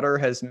putter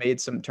has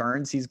made some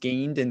turns. He's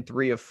gained in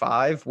 3 of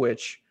 5,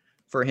 which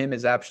for him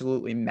is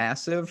absolutely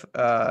massive.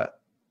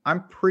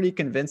 I'm pretty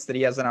convinced that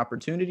he has an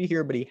opportunity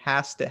here, but he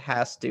has to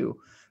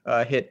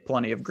hit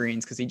plenty of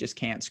greens because he just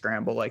can't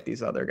scramble like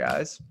these other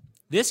guys.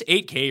 This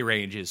 8K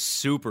range is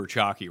super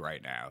chalky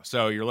right now.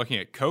 So you're looking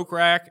at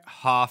Kokrak,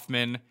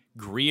 Hoffman,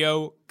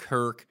 Griot,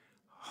 Kirk,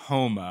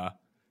 Homa,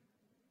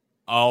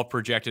 all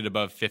projected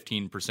above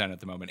 15% at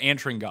the moment, and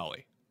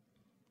Tringali.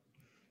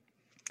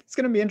 It's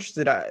going to be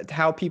interesting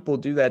how people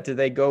do that. Do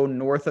they go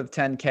north of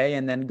 10K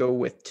and then go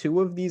with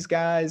 2 of these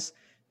guys?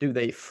 Do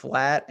they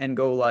flat and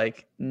go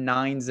like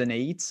 9s and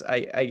 8s?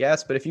 I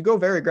guess. But if you go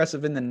very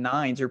aggressive in the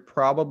 9s, you're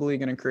probably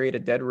going to create a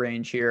dead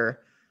range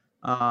here.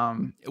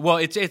 Well,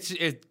 it's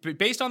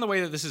based on the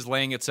way that this is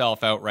laying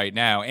itself out right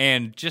now.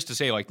 And just to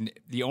say,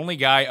 like, the only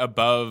guy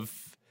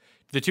above,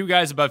 the 2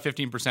 guys above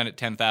 15% at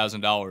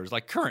 $10,000,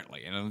 like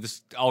currently, and this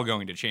is all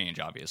going to change,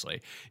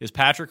 obviously, is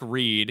Patrick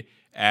Reed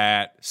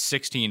at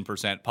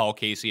 16%, Paul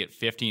Casey at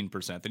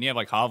 15%. Then you have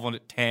like Hovland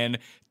at 10,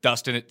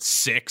 Dustin at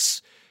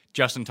 6,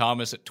 Justin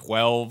Thomas at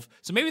 12.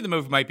 So maybe the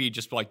move might be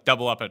just like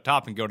double up at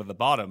top and go to the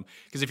bottom.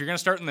 Because if you're going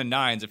to start in the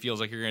 9s, it feels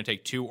like you're going to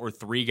take 2 or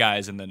 3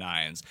 guys in the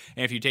 9s.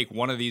 And if you take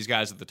one of these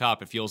guys at the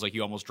top, it feels like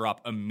you almost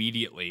drop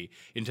immediately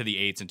into the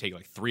 8s and take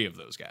like 3 of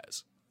those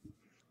guys.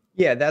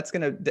 Yeah, that's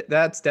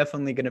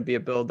definitely gonna be a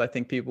build I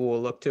think people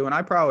will look to, and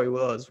I probably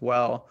will as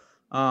well.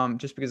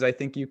 Just because I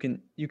think you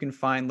can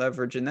find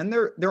leverage. And then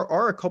there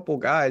are a couple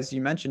guys,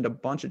 you mentioned a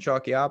bunch of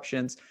chalky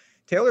options.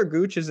 Taylor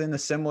Gooch is in a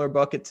similar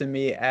bucket to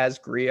me as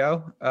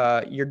Griot.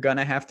 You're going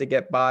to have to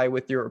get by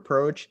with your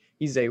approach.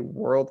 He's a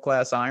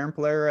world-class iron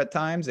player at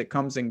times. It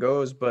comes and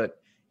goes,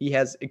 but he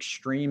has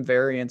extreme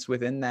variance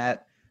within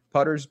that.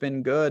 Putter's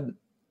been good.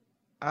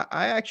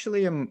 I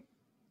actually am,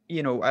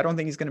 I don't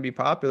think he's going to be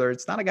popular.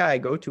 It's not a guy I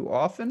go to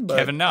often, but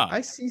Kevin Na.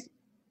 I see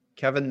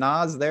Kevin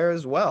Na's there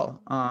as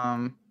well.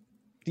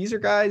 These are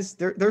guys,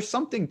 there's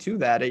something to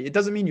that. It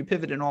doesn't mean you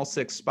pivot in all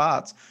 6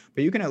 spots,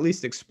 but you can at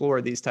least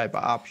explore these type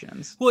of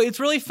options. Well, it's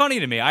really funny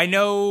to me. I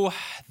know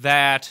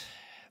that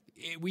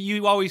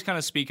you always kind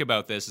of speak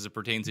about this as it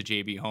pertains to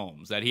JB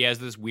Holmes, that he has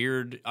this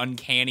weird,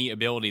 uncanny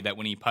ability that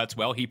when he putts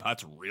well, he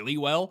putts really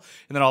well.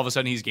 And then all of a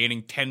sudden he's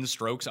gaining 10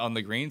 strokes on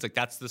the greens. Like,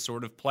 that's the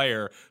sort of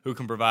player who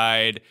can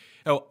provide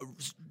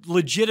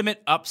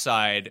legitimate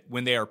upside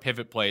when they are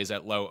pivot plays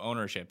at low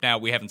ownership. Now,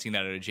 we haven't seen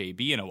that at a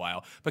JB in a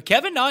while, but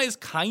Kevin Na is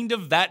kind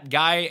of that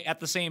guy at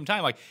the same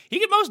time. Like, he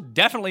could most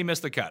definitely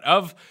miss the cut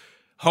of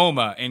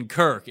Homa and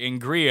Kirk and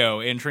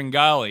Griot and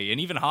Tringali and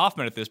even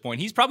Hoffman at this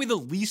point. He's probably the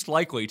least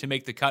likely to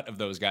make the cut of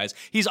those guys.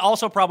 He's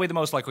also probably the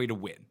most likely to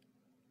win.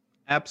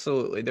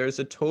 Absolutely. There's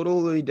a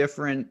totally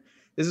different,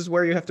 this is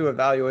where you have to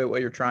evaluate what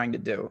you're trying to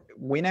do.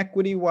 Win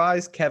equity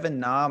wise, Kevin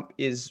Na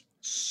is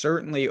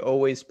certainly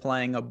always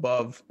playing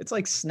above. It's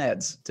like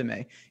Sneds to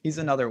me. He's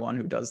another one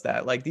who does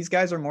that. Like, these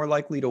guys are more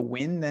likely to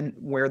win than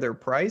where they're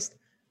priced.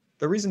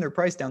 The reason they're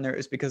priced down there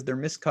is because their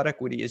missed cut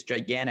equity is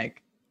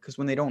gigantic, because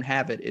when they don't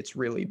have it, it's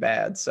really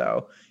bad.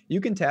 So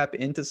you can tap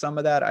into some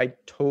of that. I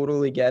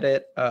totally get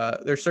it.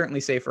 There's certainly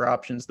safer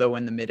options, though,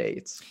 in the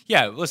mid-8s.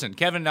 Yeah, listen,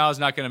 Kevin Na is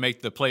not going to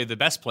make the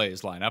best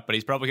plays lineup, but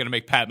he's probably going to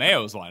make Pat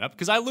Mayo's lineup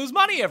because I lose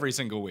money every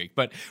single week.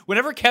 But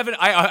whenever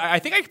I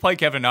think I play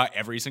Kevin Na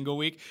every single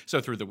week. So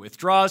through the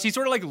withdrawals, he's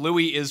sort of like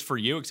Louis is for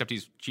you, except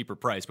he's cheaper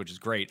price, which is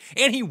great.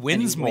 And he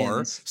wins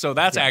more, so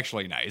that's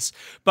actually nice.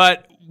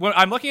 But when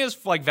I'm looking at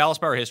his like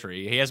Valspar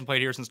history, he hasn't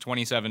played here since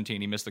 2017.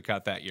 He missed the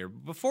cut that year.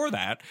 Before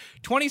that,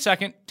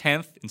 22nd,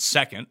 10th, and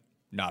 2nd.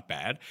 Not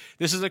bad.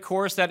 This is a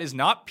course that is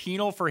not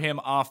penal for him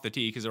off the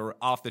tee, because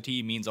off the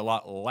tee means a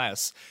lot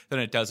less than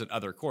it does at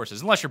other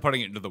courses, unless you're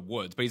putting it into the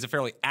woods. But he's a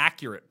fairly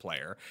accurate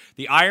player.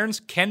 The irons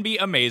can be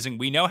amazing.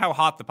 We know how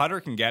hot the putter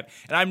can get,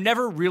 and I'm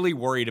never really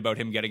worried about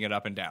him getting it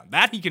up and down.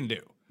 That he can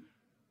do.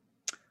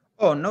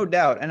 Oh, no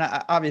doubt. And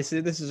obviously,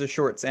 this is a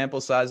short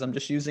sample size. I'm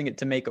just using it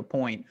to make a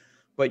point.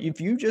 But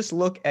if you just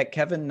look at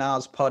Kevin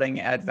Na's putting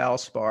at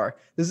Valspar,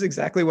 this is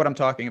exactly what I'm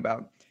talking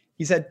about.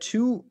 He's had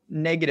 2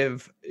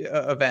 negative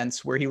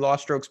events where he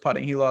lost strokes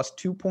putting. He lost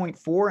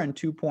 2.4 and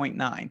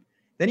 2.9.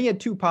 Then he had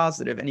 2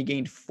 positive, and he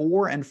gained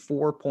 4 and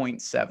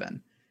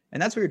 4.7.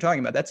 And that's what you're talking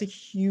about. That's a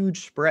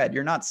huge spread.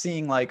 You're not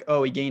seeing like,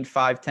 oh, he gained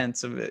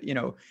 0.5 of it.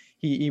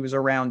 He was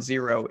around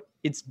 0.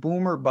 It's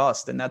boom or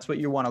bust, and that's what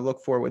you want to look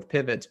for with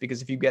pivots,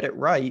 because if you get it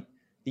right,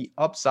 the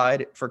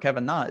upside for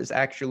Kevin Na is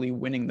actually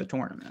winning the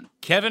tournament.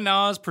 Kevin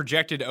Na's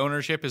projected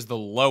ownership is the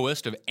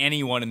lowest of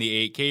anyone in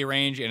the 8K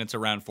range, and it's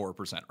around 4%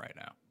 right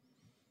now.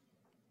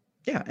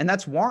 Yeah, and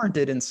that's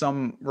warranted in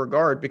some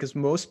regard because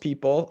most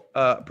people,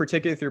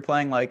 particularly if you're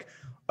playing like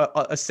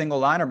a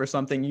single lineup or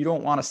something, you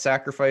don't want to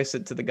sacrifice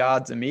it to the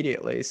gods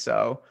immediately.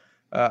 So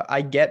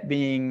I get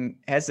being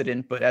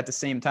hesitant, but at the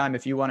same time,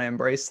 if you want to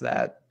embrace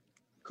that,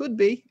 could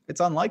be.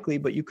 It's unlikely,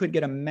 but you could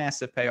get a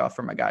massive payoff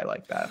from a guy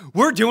like that.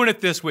 We're doing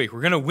it this week.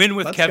 We're going to win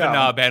with Kevin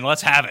Na, Ben.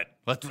 Let's have it.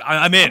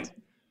 I'm in.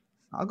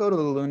 I'll go to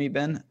the loony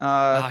bin.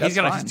 He's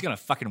gonna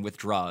fucking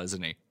withdraw,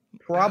 isn't he?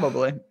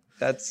 Probably.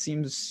 That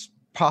seems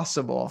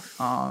possible.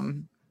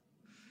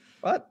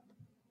 But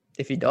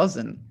if he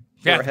doesn't,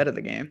 we're ahead of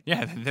the game.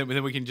 Yeah,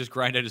 then we can just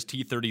grind out his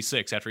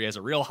T36 after he has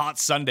a real hot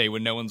Sunday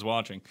when no one's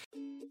watching.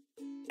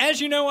 As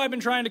you know, I've been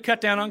trying to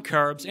cut down on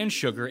carbs and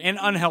sugar and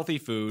unhealthy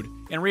food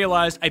and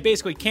realized I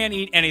basically can't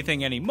eat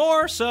anything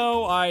anymore,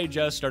 so I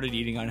just started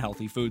eating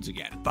unhealthy foods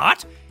again.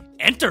 But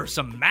enter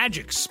some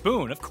Magic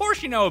Spoon. Of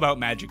course you know about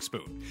Magic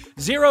Spoon.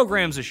 0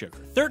 grams of sugar,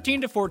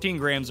 13 to 14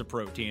 grams of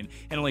protein,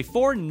 and only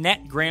 4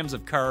 net grams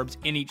of carbs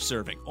in each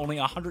serving. Only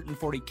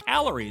 140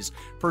 calories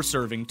per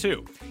serving,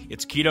 too.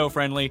 It's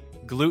keto-friendly,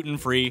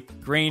 gluten-free,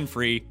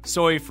 grain-free,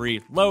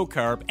 soy-free,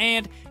 low-carb,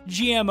 and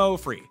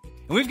GMO-free.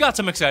 And we've got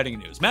some exciting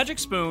news. Magic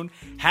Spoon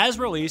has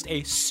released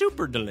a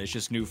super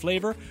delicious new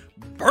flavor,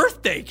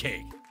 birthday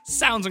cake.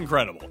 Sounds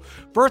incredible.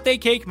 Birthday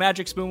Cake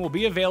Magic Spoon will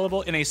be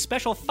available in a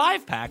special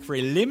 5-pack for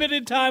a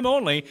limited time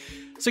only,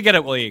 so get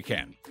it while you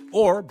can.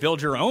 Or build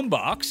your own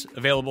box.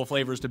 Available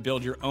flavors to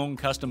build your own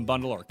custom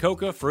bundle are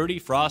cocoa, fruity,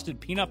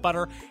 frosted, peanut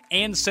butter,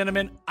 and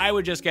cinnamon. I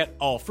would just get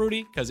all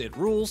fruity because it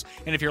rules.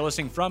 And if you're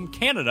listening from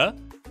Canada,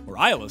 where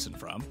I listen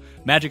from,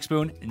 Magic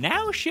Spoon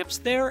now ships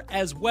there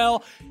as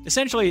well.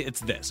 Essentially,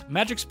 it's this.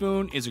 Magic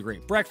Spoon is a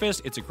great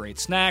breakfast. It's a great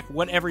snack.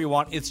 Whatever you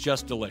want, it's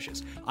just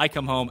delicious. I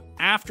come home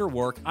after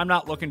work. I'm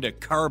not looking to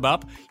carb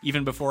up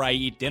even before I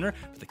eat dinner.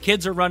 But the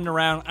kids are running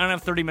around. I don't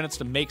have 30 minutes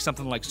to make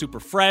something like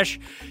super fresh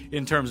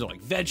in terms of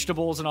like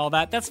vegetables and all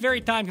that. That's very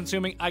time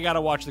consuming. I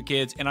gotta watch the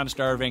kids and I'm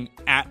starving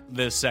at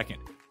this second.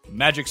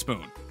 Magic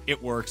Spoon.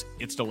 It works.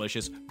 It's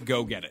delicious.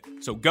 Go get it.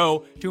 So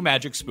go to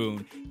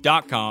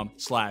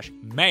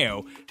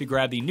magicspoon.com/mayo to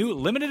grab the new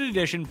limited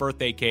edition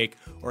birthday cake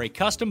or a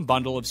custom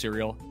bundle of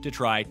cereal to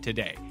try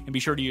today. And be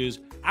sure to use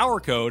our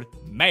code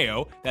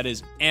MAYO, that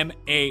is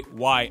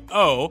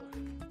MAYO,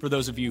 for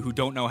those of you who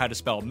don't know how to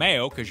spell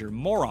mayo because you're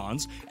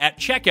morons, at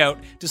checkout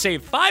to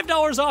save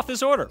 $5 off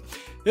this order.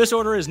 This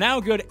order is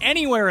now good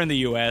anywhere in the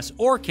US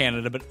or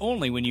Canada, but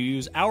only when you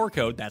use our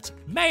code, that's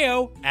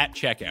MAYO, at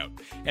checkout.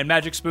 And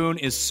Magic Spoon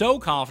is so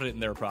confident in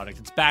their product,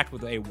 it's backed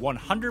with a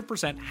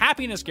 100%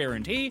 happiness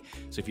guarantee,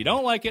 so if you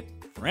don't like it,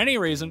 for any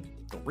reason,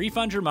 they'll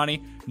refund your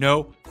money,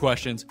 no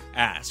questions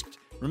asked.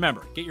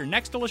 Remember, get your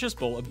next delicious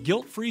bowl of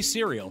guilt-free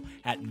cereal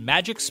at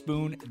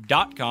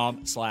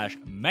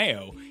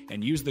magicspoon.com/mayo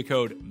and use the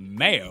code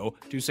MAYO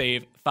to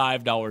save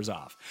 $5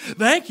 off.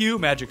 Thank you,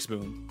 Magic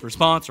Spoon, for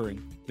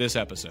sponsoring this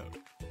episode.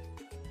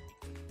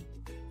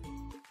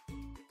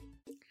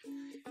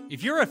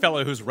 If you're a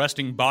fellow whose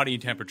resting body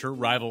temperature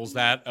rivals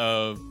that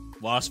of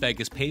Las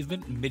Vegas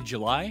pavement in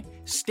mid-July,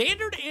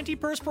 standard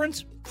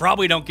antiperspirants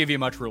probably don't give you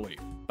much relief.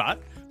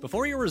 But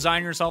before you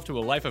resign yourself to a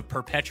life of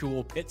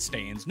perpetual pit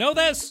stains, know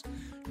this.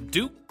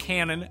 Duke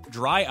Cannon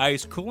Dry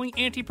Ice Cooling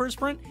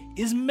Antiperspirant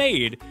is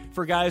made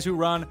for guys who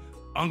run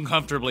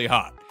uncomfortably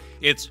hot.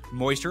 Its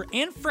moisture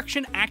and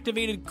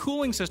friction-activated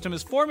cooling system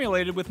is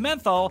formulated with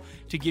menthol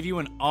to give you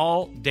an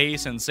all-day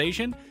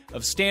sensation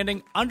of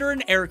standing under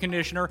an air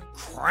conditioner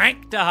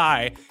cranked to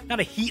high, not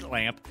a heat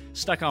lamp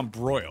stuck on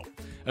broil.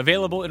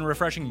 Available in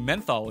refreshing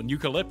menthol and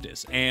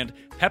eucalyptus and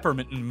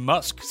peppermint and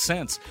musk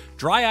scents,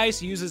 Dry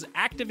Ice uses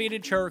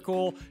activated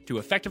charcoal to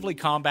effectively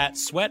combat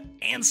sweat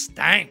and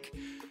stank.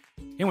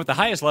 And with the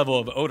highest level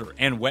of odor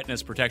and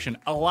wetness protection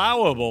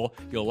allowable,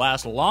 you'll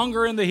last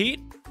longer in the heat,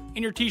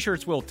 and your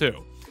t-shirts will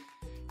too.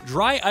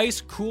 Dry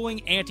Ice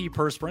Cooling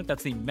Antiperspirant,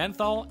 that's the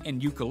menthol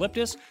and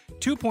eucalyptus,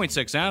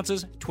 2.6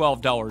 ounces,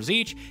 $12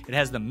 each. It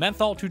has the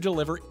menthol to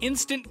deliver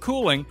instant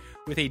cooling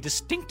with a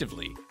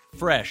distinctively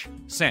fresh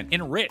scent,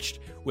 enriched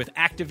with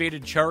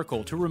activated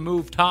charcoal to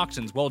remove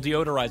toxins while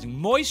deodorizing,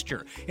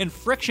 moisture and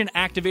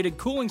friction-activated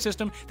cooling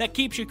system that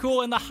keeps you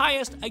cool, and the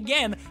highest,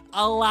 again,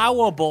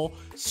 allowable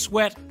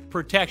sweat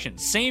protection.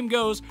 Same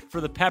goes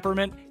for the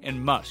peppermint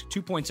and musk,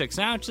 2.6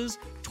 ounces,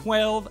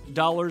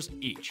 $12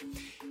 each.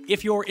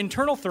 If your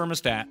internal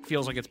thermostat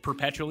feels like it's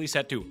perpetually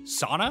set to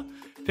sauna,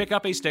 pick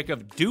up a stick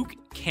of Duke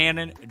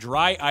Cannon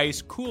Dry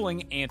Ice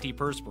Cooling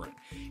Antiperspirant.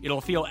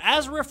 It'll feel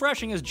as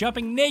refreshing as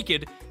jumping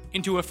naked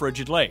into a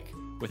frigid lake,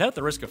 without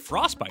the risk of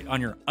frostbite on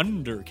your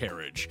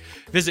undercarriage.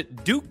 Visit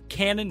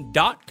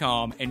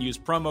DukeCannon.com and use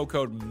promo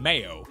code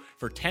MAYO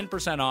for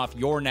 10% off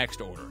your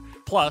next order.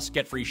 Plus,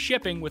 get free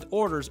shipping with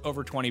orders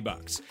over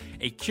 $20.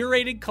 A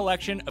curated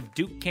collection of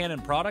Duke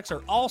Cannon products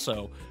are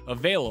also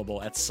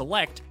available at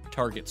select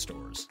Target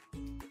stores.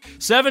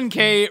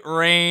 7K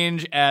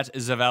range at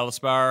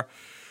Zavalaspar.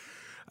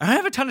 I don't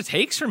have a ton of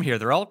takes from here.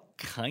 They're all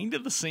kind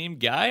of the same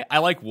guy. I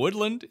like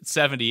Woodland,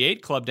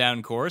 78, club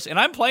down course. And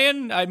I'm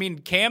playing,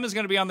 Cam is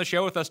going to be on the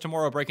show with us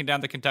tomorrow breaking down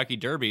the Kentucky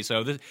Derby.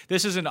 So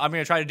this isn't, I'm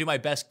going to try to do my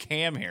best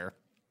Cam here.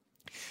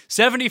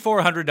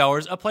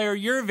 $7,400, a player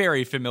you're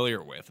very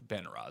familiar with,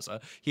 Ben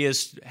Raza. He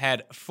has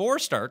had 4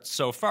 starts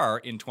so far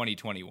in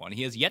 2021.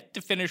 He has yet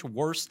to finish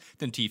worse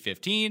than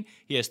T15.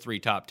 He has 3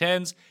 top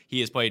 10s.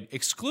 He has played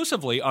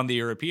exclusively on the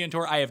European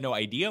Tour. I have no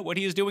idea what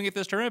he is doing at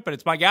this tournament, but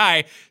it's my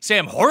guy,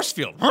 Sam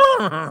Horsfield.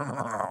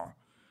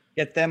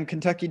 Get them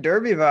Kentucky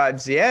Derby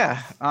vibes,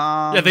 yeah.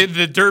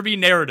 The Derby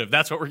narrative.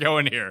 That's what we're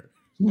going here.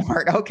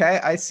 Smart. Okay,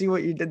 I see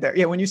what you did there.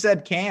 Yeah, when you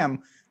said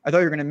Cam, I thought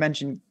you were going to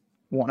mention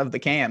one of the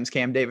Cams,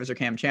 Cam Davis or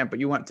Cam Champ, but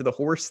you went to the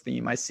horse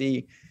theme. I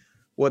see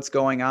what's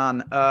going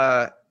on.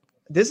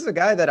 This is a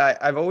guy that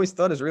I've always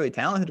thought is really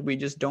talented. We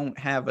just don't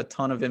have a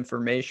ton of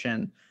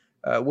information.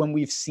 When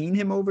we've seen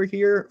him over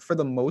here, for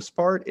the most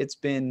part, it's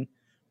been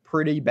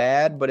pretty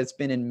bad, but it's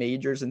been in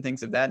majors and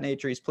things of that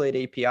nature. He's played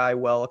API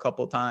well a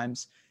couple of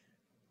times.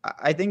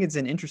 I think it's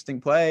an interesting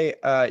play.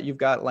 You've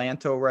got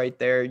Lanto right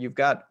there. You've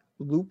got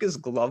Lucas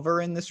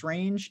Glover in this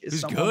range is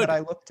someone that I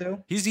look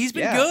to. He's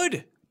been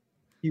good.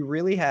 He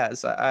really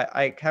has.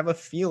 I have a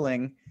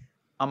feeling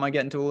I'm going to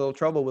get into a little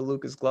trouble with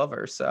Lucas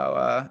Glover.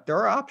 So there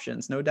are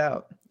options, no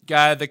doubt.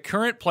 The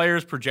current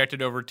players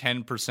projected over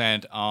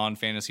 10% on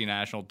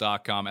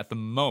fantasynational.com at the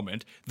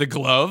moment, the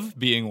Glove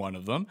being one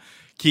of them.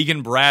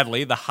 Keegan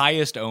Bradley, the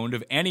highest owned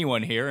of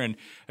anyone here. And,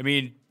 I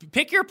mean,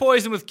 pick your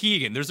poison with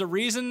Keegan. There's a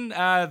reason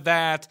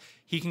that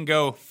he can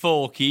go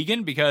full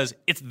Keegan because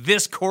it's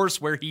this course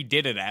where he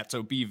did it at.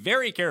 So be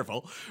very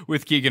careful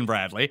with Keegan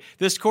Bradley.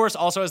 This course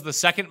also has the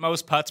second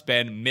most putts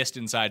Ben missed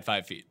inside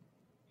 5 feet.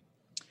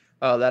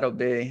 Oh, that'll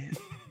be...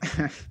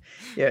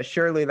 Yeah,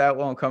 surely that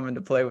won't come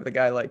into play with a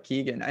guy like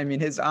Keegan. I mean,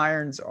 his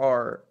irons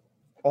are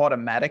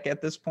automatic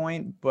at this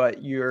point, but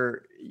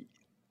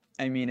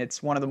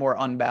it's one of the more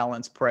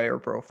unbalanced player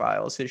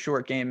profiles. His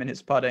short game and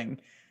his putting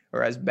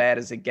are as bad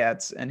as it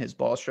gets, and his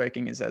ball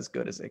striking is as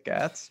good as it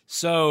gets.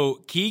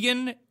 So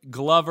Keegan,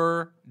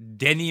 Glover,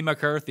 Denny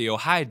McCarthy, oh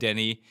hi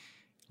Denny,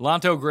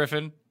 Lanto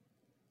Griffin,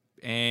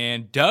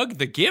 and Doug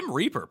the Gim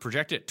Reaper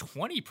projected at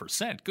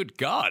 20%. Good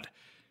God.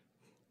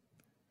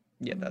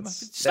 Yeah,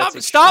 that's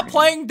stop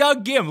playing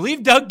Doug Gim.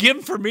 Leave Doug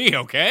Gim for me,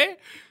 okay?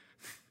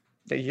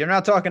 You're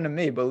not talking to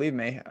me, believe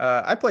me.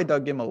 I play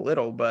Doug Gim a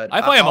little, but I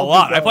play him a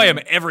lot. I play him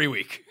every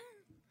week.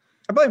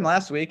 I played him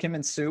last week. Him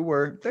and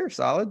Sue they're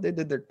solid. They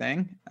did their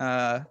thing.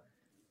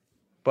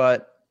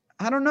 But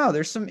I don't know.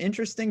 There's some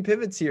interesting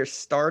pivots here,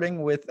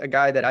 starting with a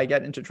guy that I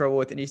get into trouble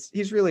with, and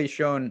he's really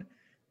shown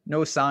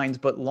no signs.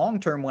 But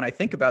long term, when I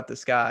think about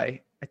this guy,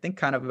 I think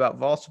kind of about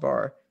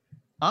Valspar.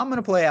 I'm going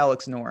to play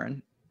Alex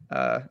Noren.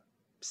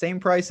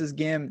 Same price as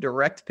Gim,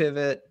 direct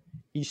pivot.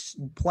 He's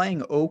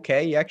playing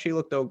okay. He actually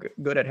looked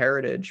good at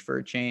Heritage for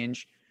a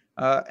change.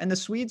 And the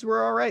Swedes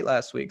were all right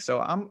last week.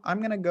 So I'm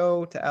going to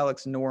go to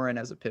Alex Noren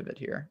as a pivot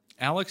here.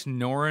 Alex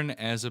Noren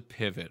as a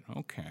pivot.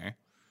 Okay.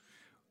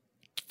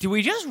 Do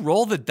we just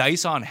roll the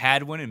dice on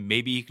Hadwin and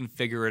maybe he can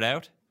figure it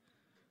out?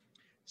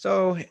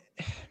 So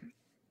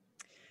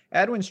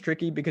Hadwin's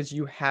tricky because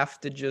you have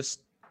to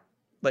just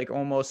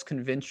almost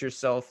convince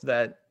yourself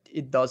that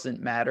it doesn't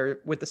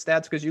matter with the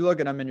stats, because you look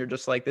at him and you're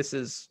just like, this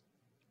is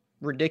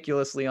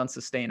ridiculously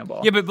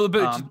unsustainable. Yeah, but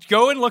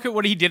go and look at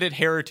what he did at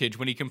Heritage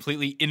when he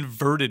completely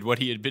inverted what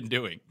he had been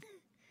doing.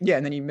 Yeah,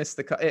 and then he missed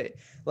the cut.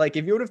 If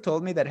you would have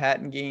told me that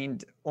Hatton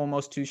gained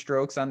almost 2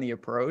 strokes on the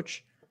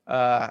approach,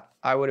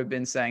 I would have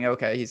been saying,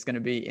 okay, he's going to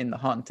be in the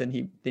hunt, and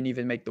he didn't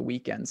even make the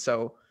weekend.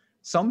 So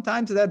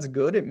sometimes that's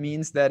good. It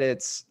means that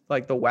it's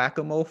like the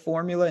whack-a-mole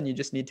formula and you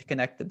just need to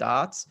connect the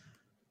dots.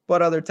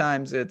 But other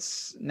times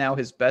it's now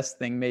his best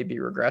thing may be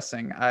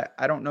regressing.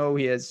 I don't know.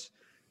 He has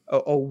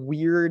a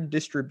weird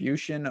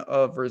distribution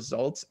of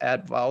results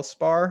at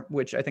Valspar,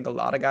 which I think a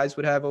lot of guys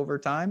would have over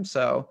time.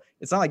 So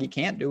it's not like he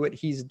can't do it.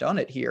 He's done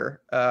it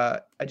here. I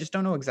just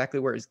don't know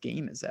exactly where his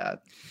game is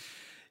at.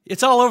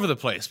 It's all over the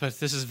place, but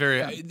this is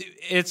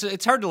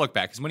it's hard to look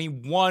back because when he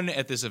won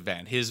at this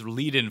event, his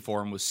lead-in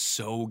form was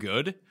so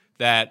good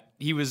that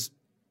he was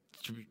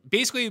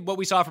basically what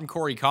we saw from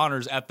Corey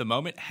Connors at the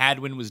moment,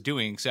 Hadwin was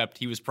doing, except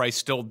he was priced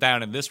still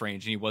down in this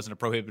range, and he wasn't a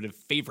prohibitive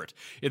favorite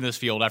in this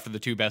field after the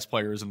 2 best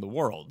players in the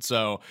world.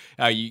 So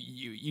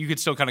you could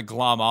still kind of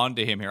glom on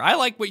to him here. I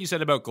like what you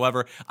said about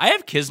Glover. I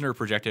have Kisner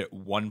projected at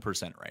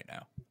 1% right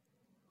now.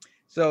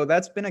 So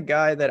that's been a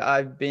guy that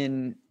I've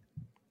been...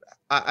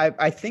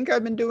 I think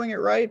I've been doing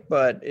it right,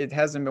 but it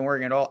hasn't been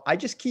working at all. I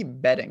just keep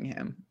betting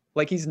him.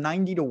 He's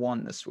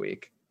 90-1 this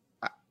week.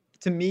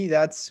 To me,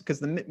 that's because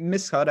the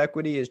miscut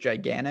equity is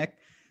gigantic.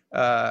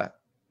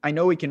 I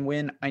know he can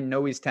win. I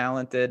know he's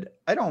talented.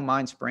 I don't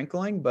mind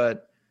sprinkling,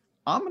 but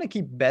I'm going to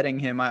keep betting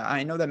him.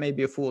 I know that may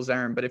be a fool's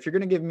errand, but if you're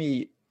going to give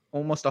me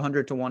almost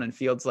 100-1 in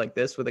fields like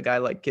this with a guy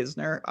like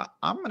Kisner,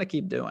 I'm going to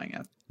keep doing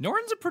it.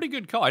 Noren's a pretty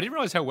good call. I didn't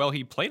realize how well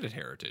he played at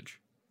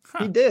Heritage.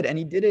 He did, and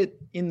he did it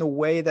in the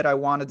way that I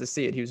wanted to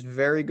see it. He was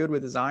very good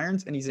with his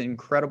irons, and he's an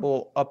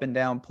incredible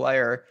up-and-down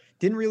player.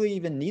 Didn't really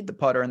even need the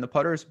putter, and the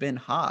putter's been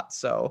hot,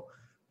 so...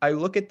 I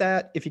look at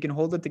that. If he can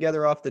hold it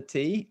together off the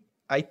tee,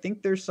 I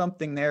think there's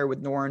something there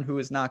with Noren who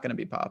is not going to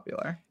be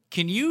popular.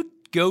 Can you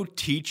go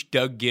teach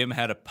Doug Gim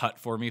how to putt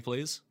for me,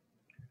 please?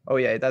 Oh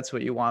yeah, that's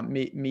what you want.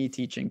 Me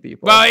teaching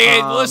people.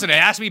 Well, listen, it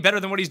has to be better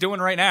than what he's doing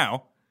right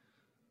now.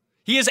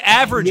 He is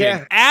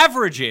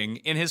averaging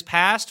in his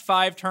past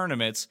 5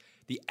 tournaments,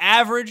 the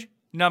average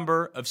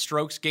number of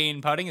strokes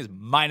gained putting is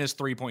minus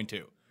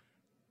 3.2.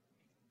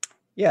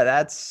 Yeah,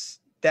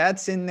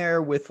 that's in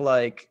there with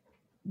like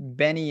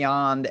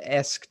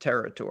Benyon-esque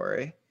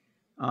territory.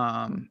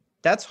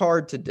 That's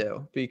hard to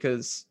do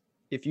because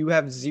if you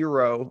have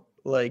 0,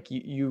 like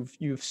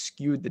you've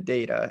skewed the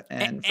data,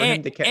 and for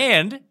him to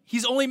and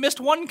he's only missed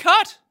 1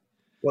 cut.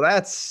 Well,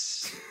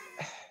 that's.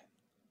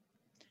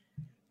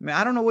 I mean,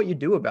 I don't know what you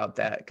do about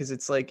that because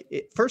it's like,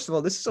 first of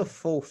all, this is a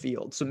full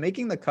field. So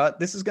making the cut,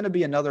 this is going to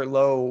be another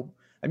low.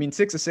 I mean,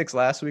 6 of 6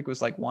 last week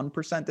was like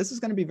 1%. This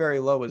is going to be very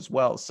low as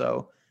well.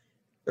 So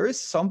there is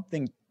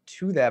something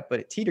to that.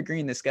 But tee to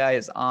green, this guy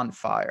is on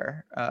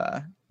fire.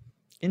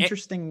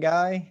 Interesting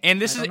guy.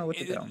 And this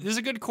is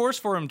a good course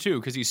for him too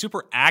because he's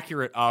super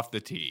accurate off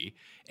the tee.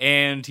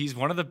 And he's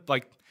one of the,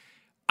 like,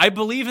 I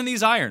believe in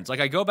these irons.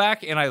 Like I go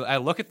back and I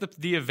look at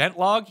the event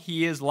log.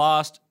 He has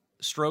lost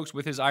strokes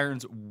with his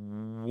irons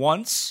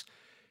once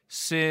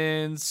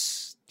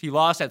since he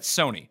lost at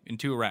Sony in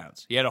 2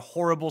 rounds. He had a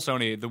horrible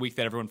Sony the week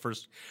that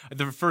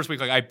the first week,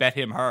 like I bet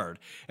him hard.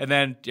 And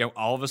then,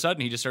 all of a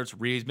sudden he just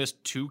he's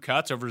missed 2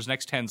 cuts over his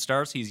next 10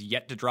 starts. He's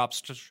yet to drop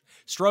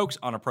strokes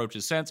on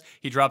approaches since.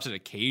 He drops it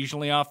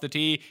occasionally off the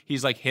tee.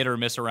 He's like hit or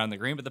miss around the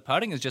green, but the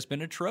putting has just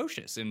been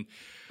atrocious. And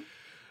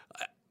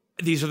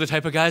these are the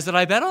type of guys that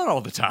I bet on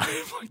all the time.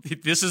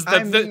 This is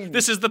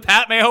the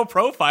Pat Mayo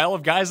profile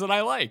of guys that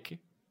I like.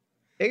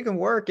 It can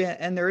work,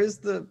 and there is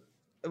the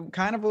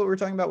kind of what we're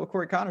talking about with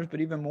Corey Connors, but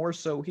even more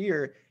so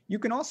here. You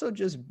can also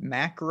just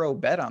macro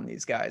bet on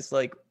these guys.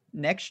 Like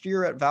next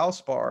year at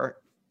Valspar,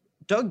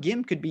 Doug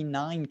Ghim could be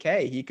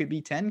 9K. He could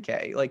be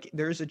 10K. Like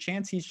there's a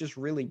chance he's just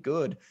really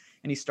good,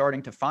 and he's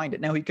starting to find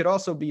it. Now he could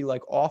also be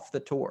like off the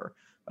tour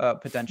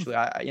potentially.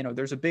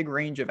 There's a big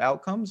range of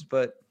outcomes,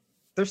 but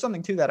there's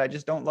something to that. I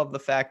just don't love the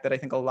fact that I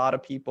think a lot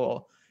of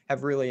people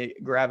have really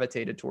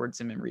gravitated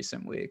towards him in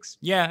recent weeks.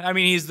 Yeah, I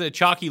mean, he's the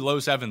chalky low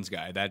sevens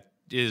guy. That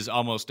is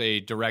almost a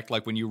direct,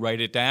 like when you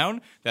write it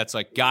down, that's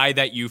like guy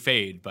that you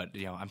fade, but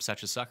I'm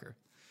such a sucker.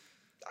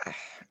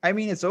 I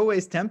mean, it's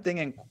always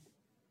tempting, and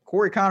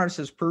Corey Connors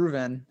has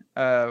proven,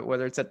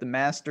 whether it's at the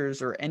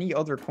Masters or any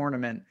other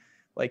tournament,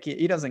 like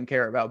he doesn't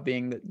care about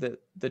being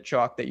the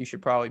chalk that you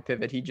should probably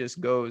pivot. He just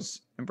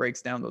goes and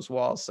breaks down those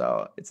walls.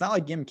 So it's not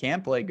like Ghim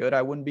can't play good.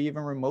 I wouldn't be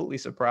even remotely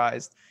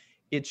surprised.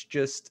 It's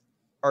just,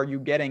 are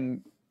you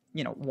getting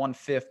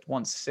 1/5,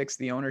 1/6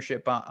 the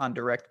ownership on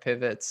direct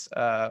pivots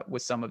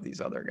with some of these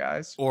other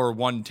guys, or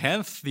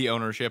 1/10 the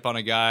ownership on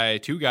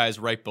 2 guys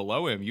right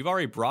below him? You've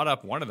already brought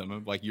up one of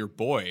them, like your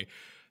boy,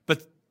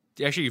 but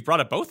actually you've brought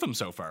up both of them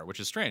so far, which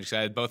is strange because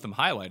I had both of them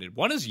highlighted.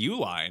 One is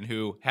Uline,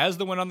 who has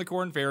the win on the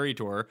Corn Ferry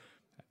Tour,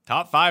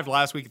 top 5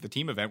 last week at the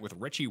team event with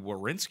Richie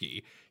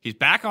Wawrinski. He's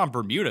back on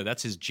Bermuda.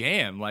 That's his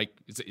jam. Like,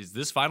 is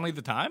this finally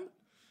the time?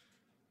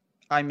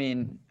 I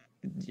mean,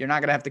 you're not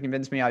going to have to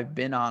convince me. I've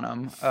been on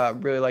him.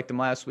 Really liked him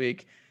last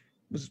week.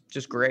 It was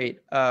just great.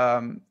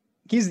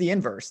 He's the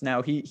inverse.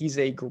 Now, he's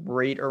a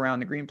great around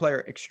the green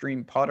player,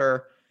 extreme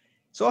putter.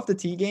 So off the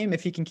tee game,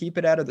 if he can keep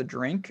it out of the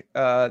drink,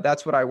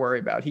 that's what I worry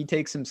about. He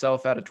takes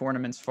himself out of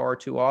tournaments far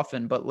too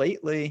often. But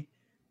lately,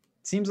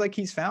 it seems like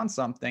he's found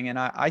something. And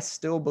I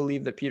still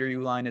believe that Peter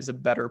Uihlein is a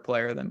better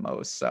player than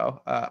most.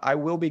 So I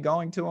will be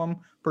going to him,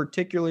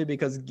 particularly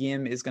because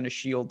Ghim is going to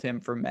shield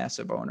him from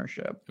massive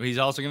ownership. He's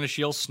also going to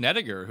shield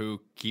Snedeker, who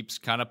keeps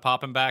kind of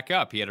popping back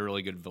up. He had a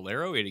really good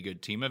Valero. He had a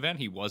good team event.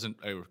 He wasn't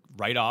a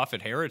write-off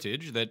at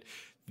Heritage. That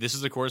this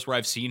is a course where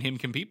I've seen him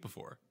compete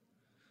before.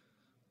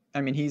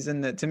 I mean, he's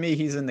in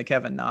the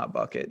Kevin Na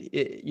bucket.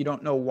 You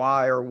don't know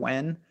why or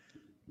when,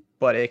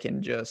 but it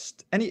can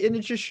just, and it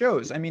just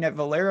shows. I mean, at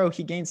Valero,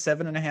 he gained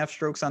 7.5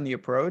 strokes on the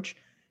approach.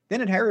 Then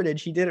at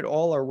Heritage, he did it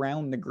all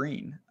around the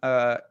green.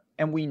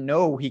 And we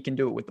know he can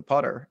do it with the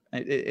putter.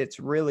 It's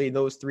really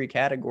those 3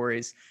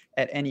 categories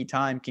at any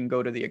time can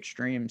go to the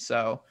extreme.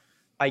 So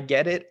I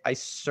get it. I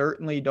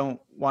certainly don't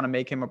want to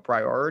make him a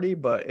priority,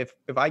 but if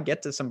I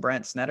get to some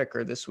Brandt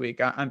Snedeker this week,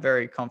 I'm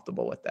very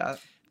comfortable with that.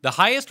 The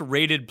highest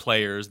rated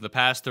players the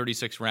past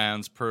 36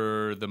 rounds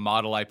per the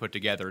model I put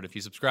together. And if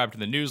you subscribe to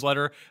the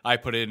newsletter, I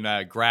put in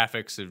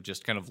graphics of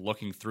just kind of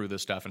looking through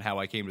this stuff and how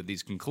I came to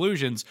these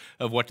conclusions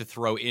of what to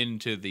throw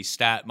into the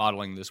stat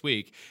modeling this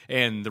week.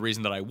 And the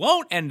reason that I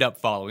won't end up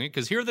following it,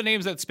 because here are the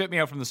names that spit me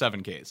out from the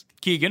 7Ks.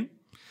 Keegan,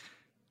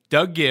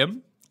 Doug Ghim,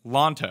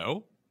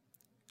 Lonto,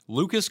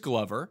 Lucas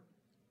Glover,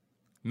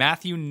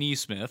 Matthew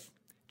Neesmith,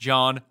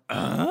 John,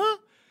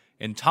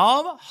 and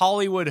Tom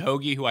Hollywood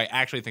Hoagie, who I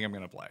actually think I'm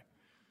going to play.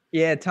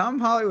 Yeah, Tom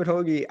Hollywood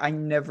Hoagie, I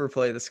never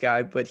play this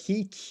guy, but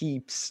he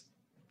keeps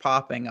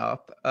popping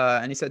up.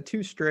 And he's had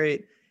 2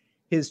 straight.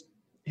 His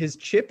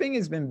chipping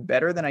has been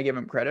better than I give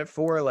him credit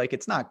for. Like,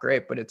 it's not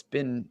great, but it's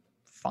been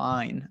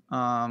fine.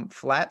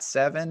 Flat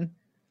 7.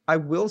 I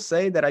will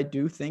say that I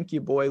do think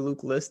your boy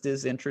Luke List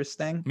is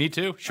interesting. Me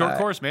too. Short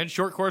course, man.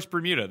 Short course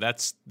Bermuda.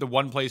 That's the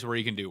one place where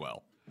he can do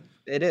well.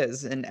 It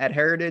is. And at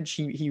Heritage,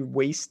 he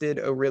wasted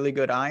a really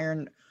good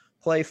iron.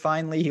 play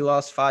finely. He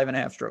lost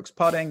 5.5 strokes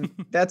putting.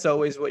 That's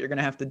always what you're going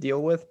to have to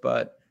deal with.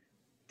 But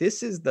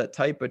this is the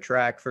type of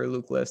track for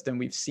Luke Liston.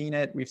 We've seen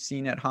it. We've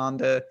seen at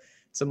Honda,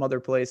 some other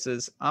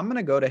places. I'm going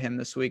to go to him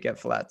this week at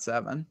flat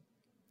 7.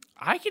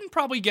 I can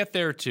probably get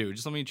there too.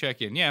 Just let me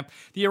check in. Yeah,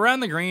 the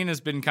around the green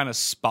has been kind of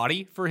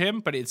spotty for him,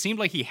 but it seemed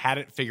like he had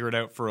it figured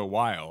out for a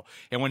while.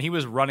 And when he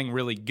was running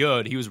really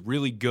good, he was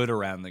really good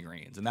around the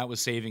greens, and that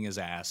was saving his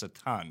ass a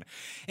ton.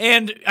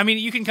 And, I mean,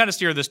 you can kind of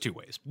steer this two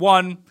ways.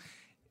 One,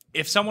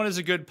 if someone is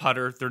a good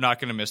putter, they're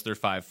not going to miss their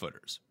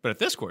 5-footers. But at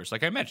this course,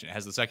 like I mentioned, it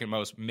has the second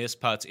most missed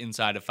putts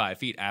inside of 5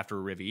 feet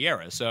after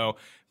Riviera. So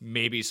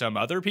maybe some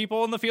other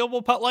people in the field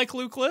will putt like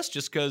Luke List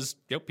just because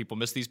people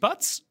miss these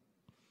putts.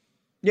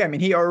 Yeah, I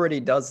mean, he already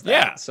does that.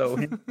 Yeah. So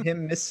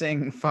him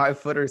missing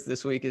 5-footers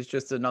this week is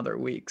just another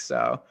week.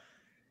 So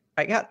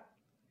do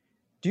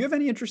you have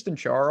any interest in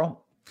Charles?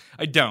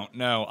 I don't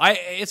know.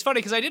 It's funny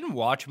because I didn't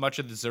watch much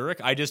of the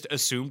Zurich. I just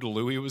assumed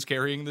Louis was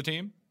carrying the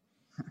team.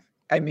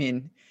 I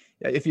mean,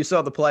 if you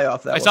saw the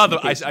playoff, I saw the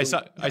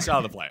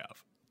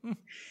playoff.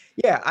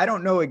 Yeah, I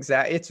don't know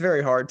exactly. It's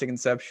very hard to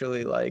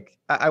conceptually, like,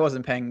 I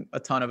wasn't paying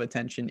a ton of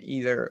attention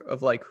either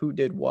of like who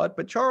did what,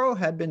 but Charles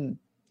had been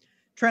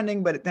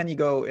trending, but then you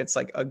go, it's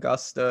like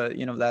Augusta,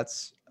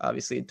 that's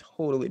obviously a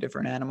totally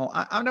different animal.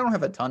 I don't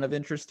have a ton of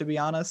interest, to be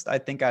honest. I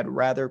think I'd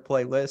rather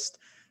play List,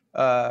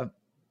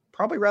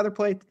 probably rather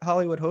play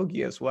Hollywood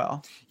Hoagie as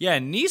well. Yeah,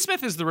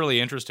 Neesmith is the really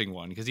interesting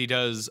one because he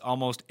does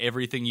almost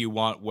everything you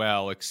want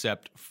well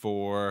except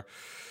for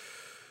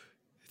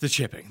the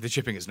chipping. The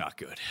chipping is not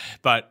good,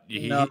 but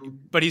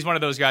he's one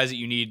of those guys that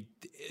you need.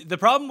 The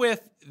problem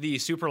with the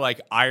super like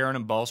iron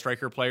and ball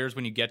striker players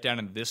when you get down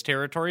in this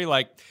territory,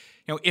 like,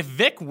 if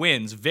Vic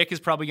wins, Vic is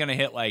probably going to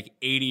hit like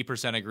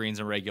 80% of greens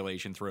in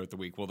regulation throughout the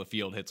week while the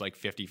field hits like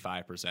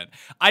 55%.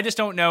 I just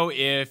don't know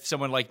if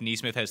someone like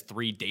Neesmith has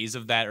 3 days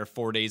of that or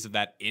 4 days of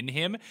that in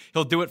him.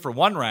 He'll do it for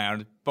one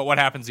round, but what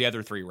happens the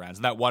other 3 rounds?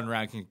 And that one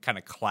round can kind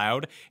of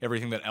cloud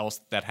everything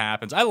else that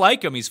happens. I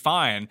like him. He's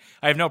fine.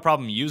 I have no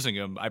problem using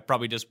him. I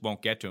probably just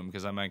won't get to him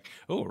because I'm like,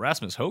 oh,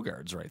 Rasmus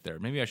Højgaard's right there.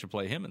 Maybe I should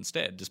play him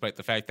instead, despite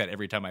the fact that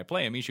every time I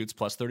play him, he shoots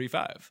plus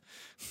 35.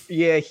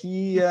 Yeah,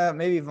 he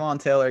maybe Vaughn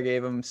Taylor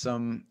gave him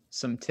some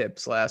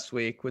tips last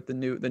week with the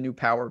new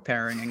power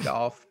pairing in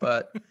golf,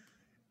 but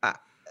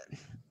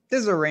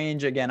there's a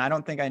range. Again, I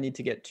don't think I need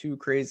to get too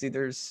crazy.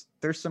 There's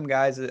some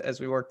guys as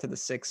we work to the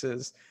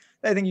 6s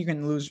that I think you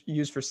can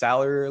use for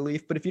salary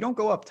relief, but if you don't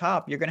go up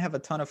top, you're going to have a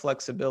ton of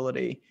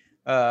flexibility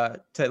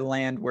to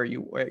land where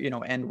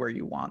end where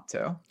you want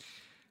to.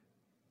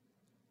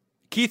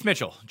 Keith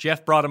Mitchell,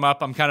 Jeff brought him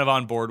up. I'm kind of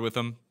on board with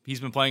him. He's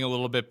been playing a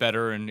little bit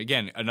better, and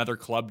again, another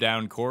club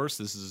down course.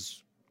 This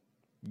is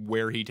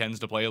where he tends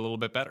to play a little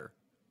bit better.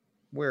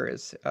 Where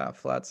is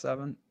flat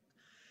 7?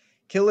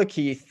 Killer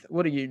Keith,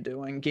 what are you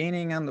doing?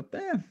 Gaining on the...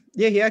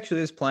 yeah, he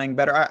actually is playing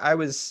better. I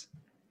was...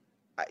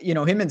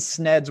 him and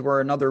Sneds were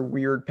another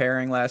weird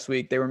pairing last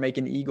week. They were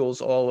making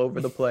eagles all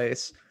over the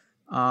place.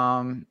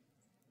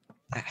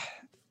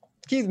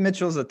 Keith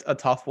Mitchell's a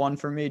tough one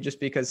for me just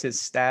because his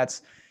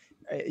stats...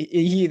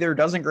 He either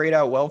doesn't grade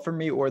out well for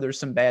me or there's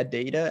some bad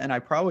data, and I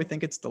probably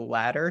think it's the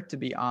latter, to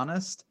be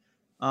honest.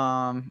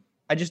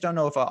 I just don't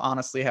know if I'll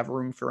honestly have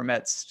room for him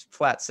at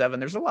flat 7.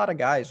 There's a lot of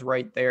guys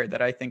right there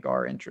that I think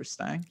are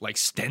interesting. Like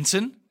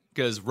Stenson?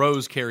 Because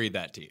Rose carried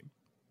that team.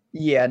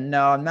 Yeah,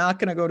 no, I'm not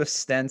going to go to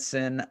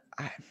Stenson.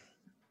 I'm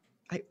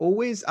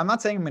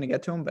not saying I'm going to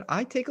get to him, but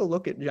I take a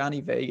look at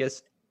Johnny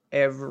Vegas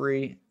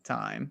every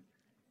time.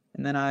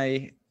 And then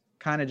I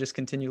kind of just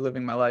continue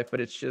living my life,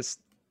 but it's just,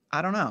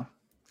 I don't know.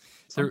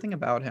 Something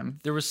about him.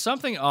 There was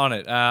something on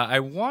it. I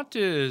want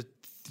to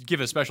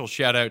give a special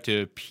shout out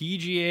to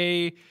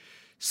PGA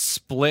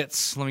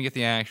Splits. Let me get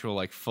the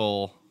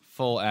actual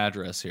full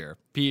address here.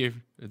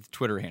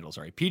 Twitter handle,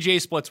 sorry. PGA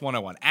Splits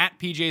 101 at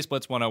PGA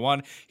Splits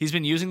 101. He's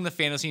been using the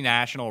Fantasy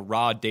National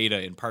raw data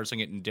and parsing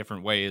it in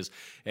different ways,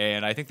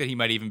 and I think that he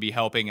might even be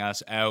helping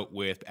us out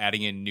with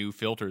adding in new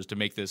filters to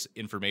make this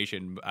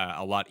information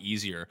a lot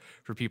easier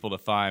for people to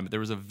find. But there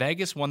was a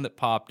Vegas one that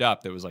popped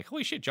up that was like,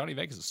 holy shit, Johnny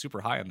Vegas is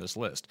super high on this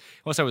list.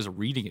 Unless I was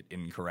reading it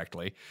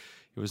incorrectly.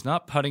 It was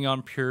not putting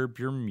on pure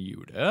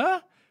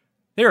Bermuda.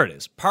 There it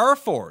is. Par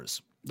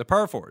 4s. The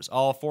par 4s,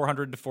 all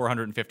 400 to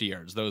 450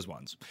 yards, those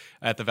ones.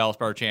 At the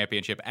Valspar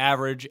Championship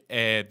average,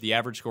 the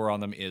average score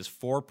on them is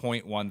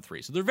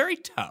 4.13. So they're very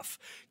tough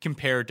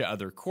compared to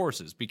other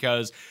courses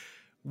because,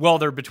 well,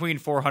 they're between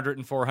 400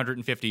 and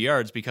 450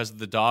 yards because of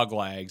the dog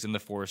lags and the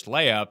forced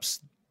layups.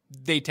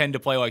 They tend to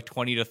play like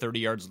 20 to 30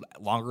 yards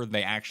longer than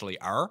they actually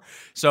are.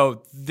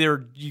 So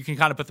you can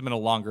kind of put them in a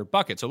longer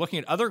bucket. So looking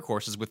at other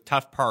courses with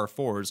tough par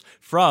 4s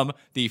from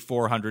the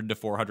 400 to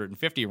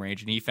 450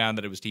 range, and he found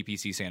that it was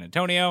TPC San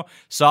Antonio,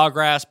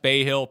 Sawgrass,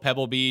 Bay Hill,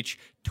 Pebble Beach,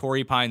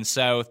 Torrey Pines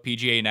South,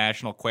 PGA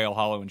National, Quail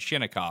Hollow, and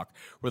Shinnecock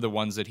were the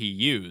ones that he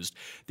used.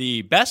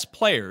 The best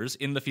players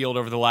in the field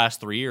over the last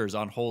 3 years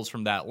on holes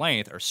from that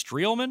length are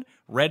Streelman,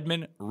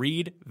 Redman,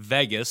 Reed,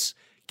 Vegas,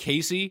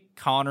 Casey,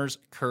 Connors,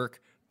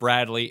 Kirk,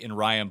 Bradley, and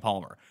Ryan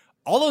Palmer.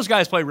 All those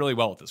guys play really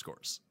well at this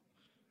course.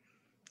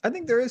 I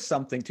think there is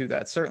something to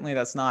that. Certainly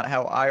that's not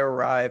how I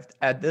arrived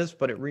at this,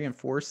 but it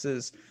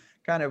reinforces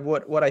kind of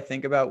what I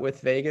think about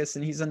with Vegas.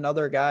 And he's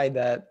another guy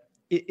that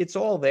it's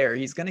all there.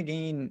 He's going to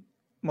gain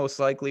most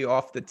likely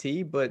off the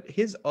tee, but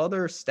his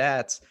other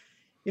stats,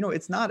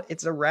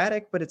 it's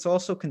erratic, but it's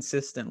also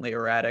consistently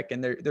erratic.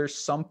 And there's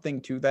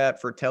something to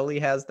that. Fratelli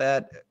has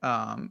that,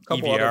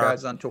 couple EVR. other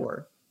guys on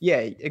tour. Yeah,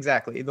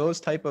 exactly. Those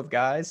type of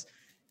guys,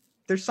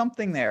 there's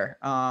something there.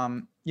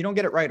 You don't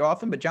get it right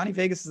often, but Johnny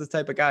Vegas is the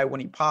type of guy,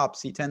 when he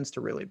pops, he tends to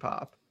really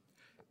pop.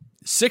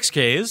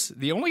 6Ks.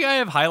 The only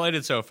guy I've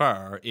highlighted so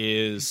far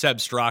is Seb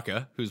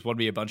Straka, who's won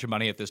me a bunch of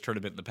money at this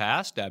tournament in the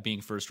past, being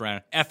first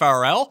round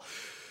FRL.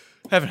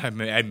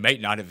 I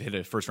might not have hit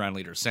a first round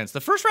leader since. The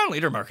first round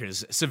leader market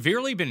has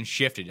severely been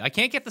shifted. I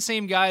can't get the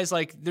same guys.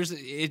 Like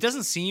it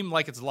doesn't seem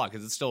like it's luck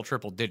because it's still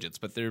triple digits,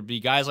 but there'd be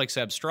guys like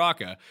Seb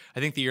Straka. I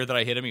think the year that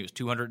I hit him, he was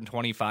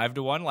 225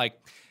 to 1. Like,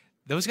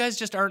 those guys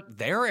just aren't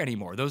there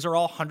anymore. Those are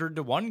all 100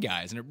 to 1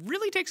 guys. And it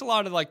really takes a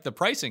lot of like the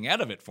pricing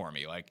out of it for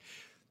me. Like,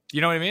 you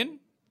know what I mean?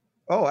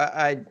 Oh,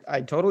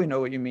 I totally know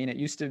what you mean. It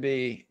used to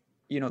be,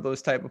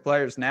 those type of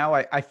players. Now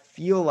I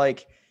feel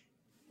like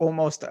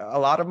almost a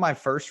lot of my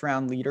first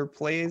round leader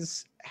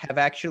plays have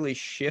actually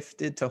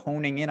shifted to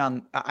honing in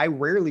on, I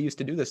rarely used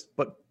to do this,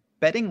 but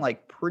betting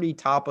like pretty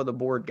top of the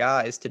board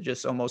guys to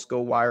just almost go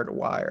wire to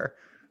wire.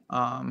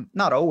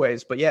 Not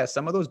always, but yeah,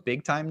 some of those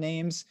big time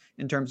names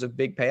in terms of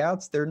big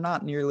payouts, they're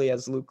not nearly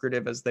as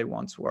lucrative as they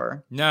once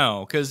were.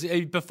 No, because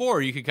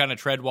before you could kind of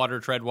tread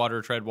water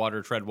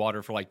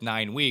for like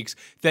 9 weeks.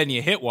 Then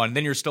you hit one,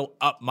 then you're still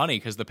up money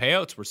because the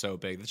payouts were so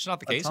big. That's just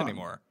not the case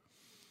anymore.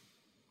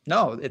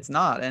 No, it's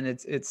not. And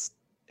it's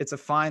a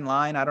fine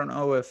line. I don't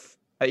know if,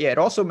 it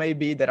also may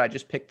be that I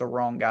just picked the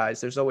wrong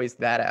guys. There's always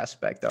that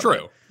aspect of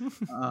True.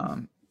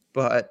 it.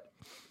 But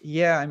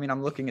yeah, I mean,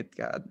 I'm looking at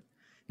God.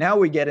 Now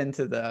we get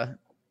into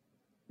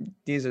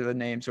these are the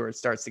names where it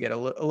starts to get a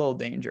little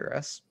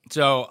dangerous.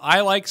 So I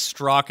like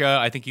Straka.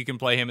 I think you can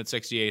play him at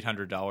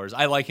 $6,800.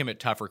 I like him at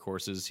tougher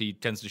courses. He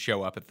tends to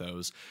show up at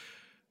those.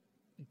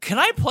 Can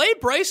I play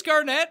Bryce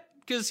Garnett?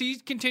 Because he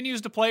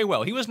continues to play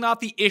well. He was not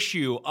the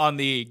issue on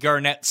the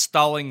Garnett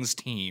Stallings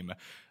team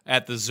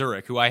at the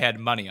Zurich, who I had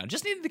money on.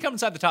 Just needed to come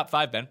inside the top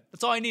 5, Ben.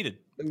 That's all I needed.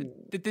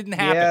 It didn't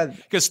happen.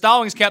 Because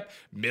Stallings kept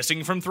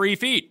missing from 3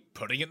 feet,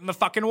 putting it in the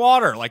fucking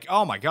water. Like,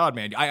 oh my God,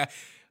 man.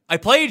 I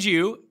played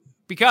you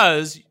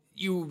because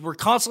you were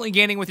constantly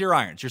gaining with your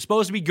irons. You're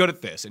supposed to be good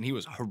at this, and he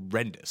was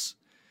horrendous.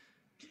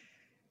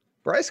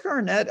 Bryce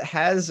Garnett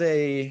has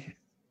a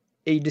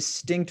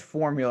distinct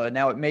formula.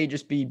 Now, it may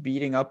just be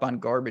beating up on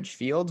garbage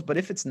fields, but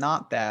if it's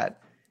not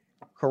that,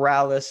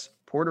 Corrales,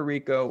 Puerto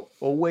Rico,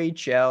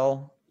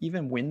 OHL,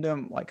 even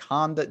Wyndham, like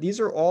Honda, these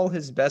are all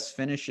his best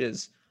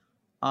finishes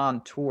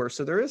on tour.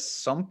 So there is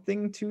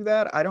something to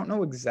that. I don't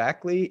know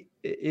exactly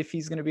if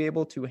he's going to be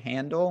able to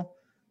handle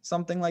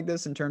something like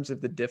this in terms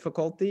of the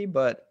difficulty,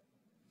 but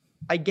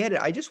I get it.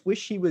 I just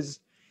wish he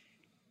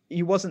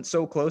wasn't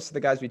so close to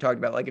the guys we talked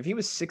about. Like if he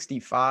was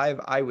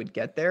 65, I would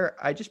get there.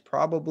 I just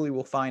probably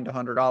will find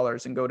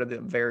 $100 and go to the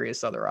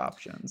various other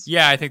options.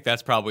 Yeah, I think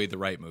that's probably the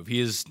right move.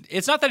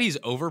 It's not that he's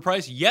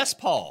overpriced. Yes,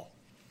 Paul.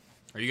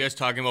 Are you guys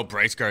talking about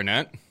Bryce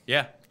Garnett?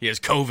 Yeah. He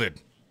has COVID.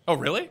 Oh,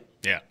 really?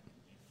 Yeah.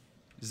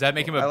 Does that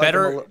make him I a like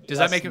better? him Does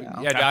that make him?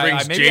 now. Yeah, That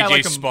brings maybe I JJ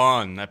like him.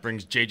 Spawn. That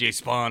brings JJ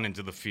Spawn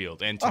into the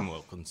field and Tim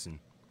Wilkinson.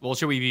 Well,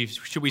 should we Bryce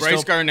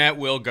still? Garnett,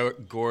 Will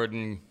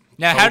Gordon.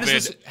 Now, how does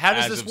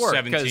COVID this of work?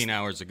 17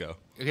 hours ago.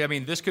 I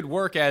mean, this could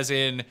work as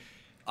in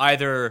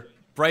either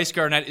Bryce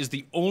Garnett is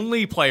the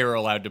only player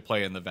allowed to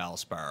play in the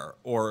Valspar,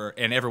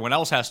 and everyone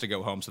else has to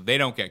go home so they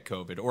don't get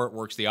COVID, or it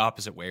works the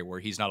opposite way where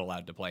he's not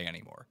allowed to play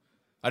anymore.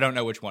 I don't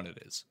know which one it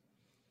is.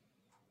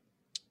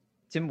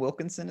 Tim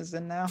Wilkinson is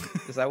in now?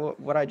 Is that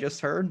what I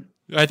just heard?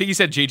 I think he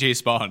said JJ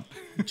Spawn.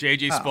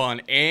 JJ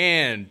Spawn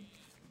and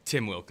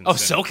Tim Wilkinson. Oh,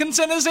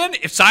 Silkinson is in?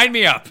 Sign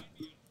me up.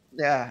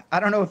 Yeah, I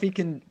don't know if he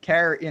can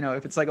carry,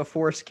 if it's like a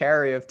forced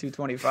carry of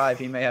 225,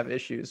 he may have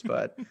issues,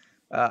 but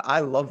I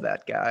love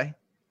that guy.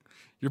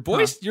 Your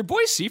boy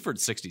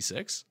Seaford's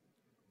 66.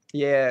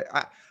 Yeah,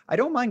 I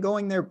don't mind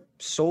going there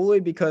solely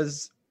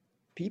because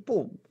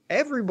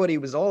everybody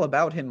was all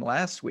about him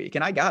last week,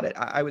 and I got it.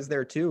 I was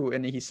there too,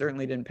 and he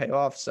certainly didn't pay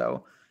off.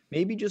 So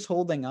maybe just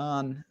holding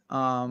on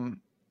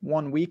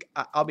 1 week.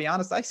 I'll be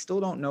honest, I still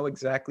don't know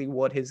exactly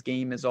what his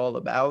game is all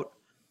about.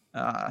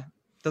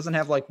 Doesn't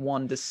have like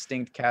one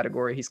distinct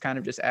category. He's kind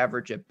of just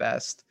average at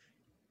best.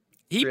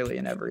 Really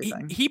in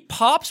everything. He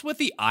pops with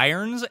the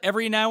irons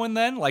every now and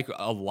then, like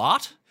a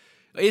lot.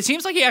 It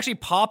seems like he actually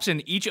pops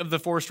in each of the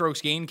 4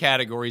 strokes gain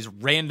categories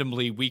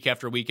randomly week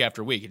after week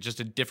after week. It's just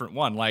a different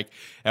one. Like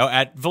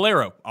at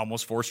Valero,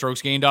 almost 4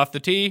 strokes gained off the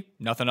tee,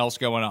 nothing else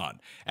going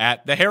on.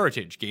 At the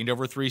Heritage, gained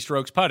over 3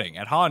 strokes putting.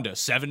 At Honda,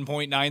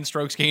 7.9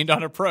 strokes gained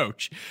on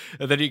approach.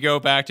 And then you go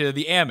back to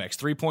the Amex,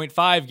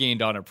 3.5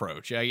 gained on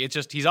approach. It's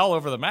just, he's all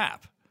over the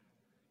map.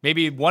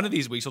 Maybe one of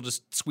these weeks he'll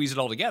just squeeze it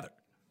all together.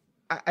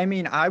 I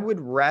mean, I would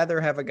rather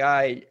have a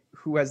guy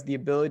who has the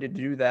ability to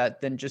do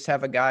that than just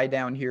have a guy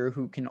down here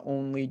who can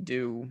only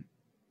do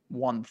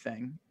one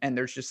thing, and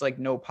there's just like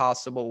no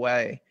possible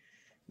way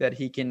that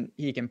he can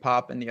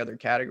pop in the other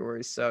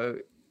categories. So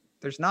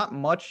there's not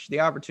much. The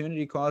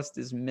opportunity cost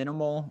is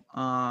minimal.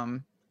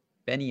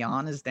 Benny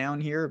On is down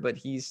here, but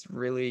he's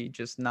really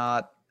just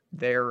not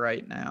there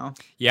right now.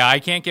 Yeah, I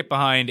can't get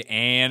behind.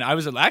 And I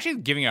was actually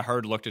giving a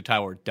hard look to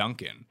Tyler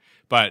Duncan.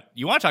 But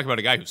you want to talk about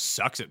a guy who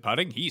sucks at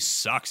putting? He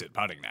sucks at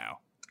putting now.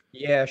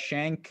 Yeah,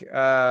 Shank,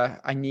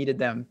 I needed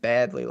them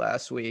badly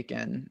last week,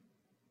 and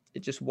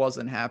it just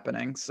wasn't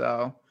happening.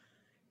 So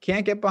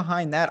can't get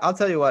behind that. I'll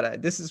tell you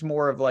what, this is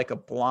more of like a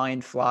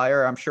blind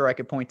flyer. I'm sure I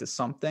could point to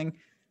something.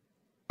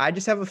 I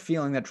just have a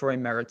feeling that Troy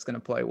Merritt's going to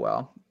play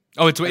well.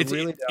 Oh,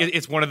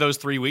 it's one of those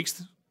 3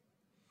 weeks?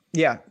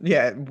 Yeah,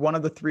 one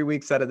of the 3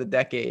 weeks out of the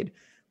decade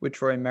with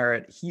Troy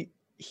Merritt.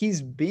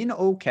 He's been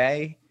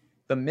okay.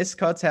 The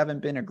miscuts haven't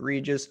been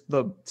egregious.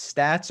 The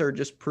stats are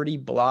just pretty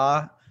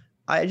blah.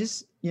 I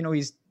just,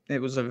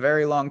 it was a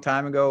very long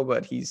time ago,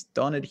 but he's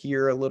done it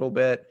here a little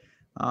bit.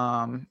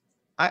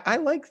 I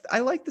like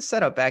the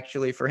setup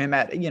actually for him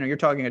at, you're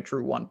talking a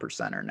true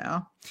 1%er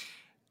now.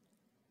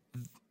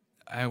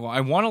 I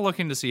want to look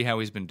in to see how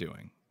he's been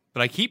doing,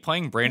 but I keep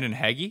playing Brandon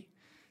Hagee,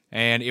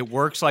 and it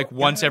works like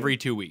once every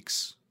 2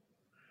 weeks.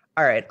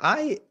 All right.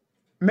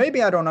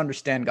 Maybe I don't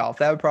understand golf.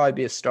 That would probably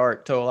be a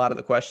start to a lot of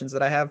the questions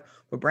that I have.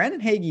 But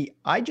Brandon Hagee,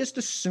 I just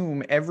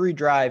assume every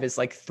drive is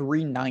like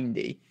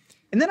 390.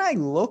 And then I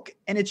look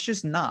and it's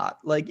just not.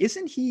 Like,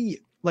 isn't he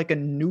like a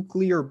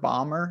nuclear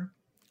bomber?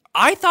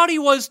 I thought he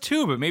was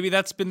too, but maybe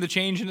that's been the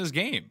change in his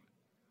game.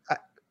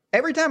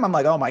 Every time I'm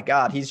like, oh my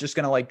God, he's just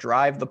going to like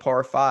drive the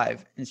par 5.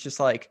 And it's just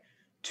like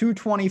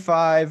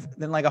 225,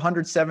 then like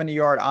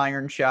 170-yard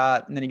iron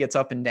shot, and then he gets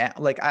up and down.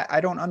 Like,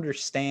 I don't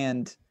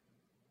understand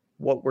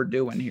what we're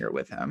doing here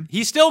with him.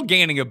 He's still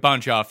gaining a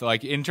bunch off.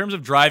 Like, in terms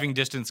of driving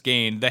distance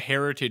gain, the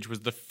Heritage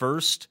was the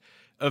first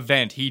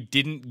event he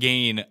didn't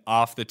gain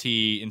off the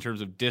tee in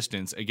terms of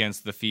distance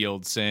against the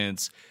field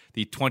since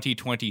the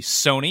 2020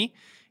 Sony.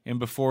 And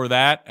before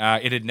that,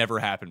 it had never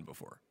happened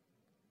before.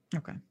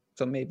 Okay.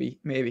 So maybe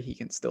he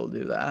can still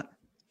do that.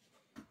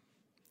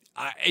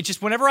 It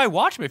just, whenever I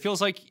watch him, it feels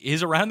like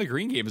his around the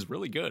green game is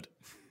really good.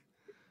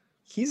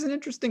 He's an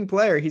interesting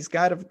player. He's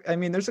got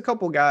there's a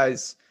couple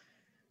guys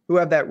who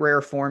have that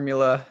rare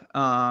formula.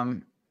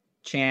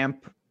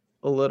 Champ,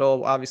 a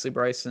little, obviously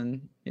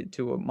Bryson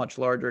to a much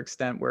larger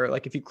extent, where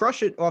like if you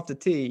crush it off the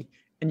tee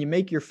and you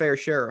make your fair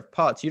share of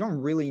putts, you don't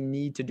really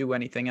need to do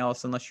anything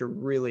else unless you're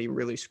really,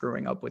 really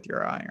screwing up with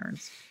your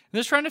irons. I'm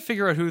just trying to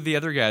figure out who the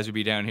other guys would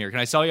be down here. Can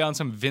I sell you on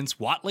some Vince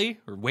Watley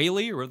or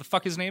Whaley or whatever the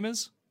fuck his name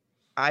is?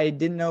 I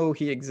didn't know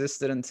he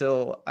existed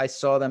until I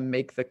saw them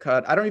make the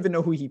cut. I don't even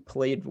know who he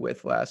played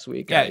with last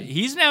week. Yeah,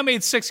 he's now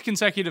made 6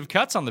 consecutive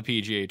cuts on the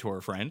PGA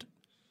Tour, friend.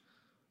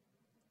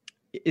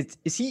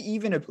 Is he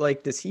even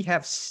does he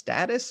have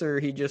status, or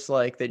he just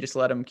like they just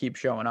let him keep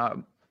showing up,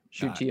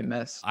 shoot till you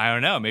miss? I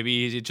don't know.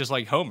 Maybe he's just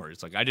like Homer.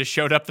 It's like, I just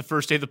showed up the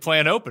first day of the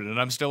Plan Open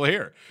and I'm still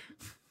here.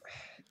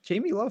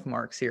 Jamie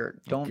Lovemark's here.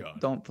 Don't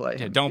play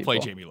him. Yeah, don't people. play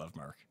Jamie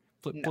Lovemark.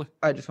 No,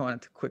 I just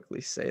wanted to quickly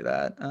say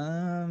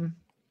that.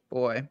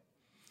 Boy.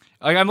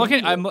 Like, I'm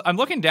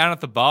looking down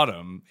at the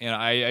bottom, and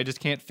I just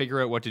can't figure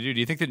out what to do. Do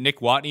you think that Nick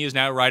Watney is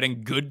now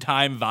riding good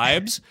time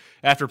vibes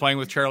after playing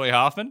with Charlie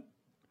Hoffman?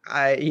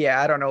 I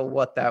don't know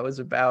what that was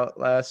about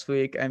last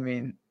week. I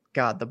mean,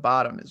 God, the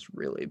bottom is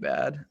really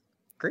bad.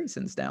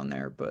 Grayson's down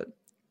there, but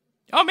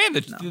oh man,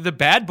 the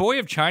bad boy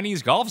of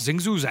Chinese golf,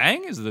 Xingzu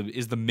Zhang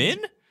is the min.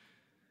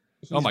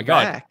 He's oh my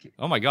back. God!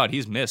 Oh my God!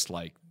 He's missed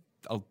like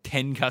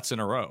 10 cuts in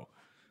a row.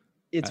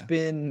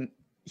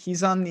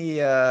 He's on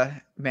the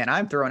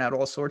I'm throwing out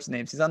all sorts of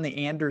names. He's on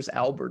the Anders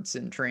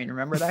Albertson train.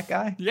 Remember that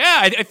guy?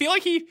 Yeah, I feel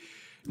like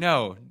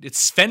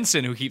it's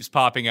Svensson who keeps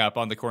popping up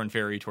on the Korn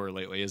Ferry Tour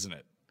lately, isn't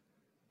it?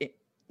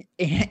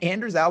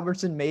 Anders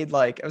Albertson made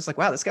I was like,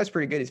 wow, this guy's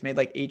pretty good. He's made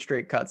like 8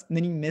 straight cuts, and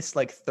then he missed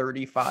like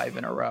 35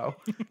 in a row.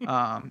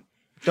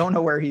 Don't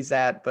know where he's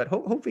at, but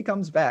hope he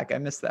comes back. I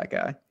miss that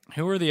guy.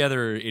 Who are the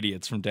other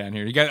idiots from down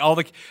here? You got all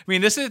the.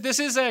 This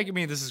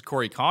is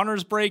Corey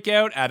Connors'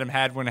 breakout. Adam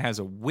Hadwin has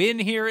a win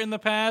here in the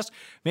past.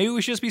 Maybe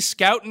we should just be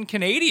scouting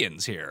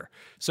Canadians here.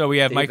 So we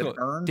have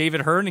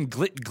David Hearn and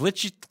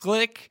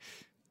Glick.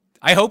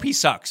 I hope he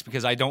sucks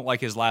because I don't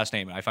like his last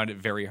name and I find it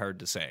very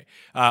hard to say.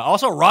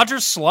 Also, Roger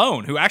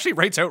Sloan, who actually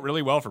rates out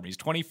really well for me. He's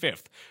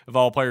 25th of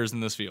all players in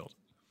this field.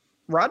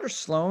 Roger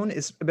Sloan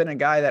has been a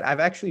guy that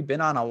I've actually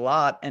been on a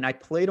lot, and I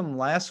played him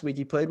last week.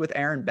 He played with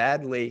Aaron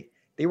Badley.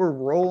 They were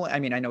rolling. I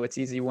mean, I know it's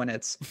easy when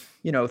it's,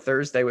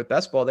 Thursday with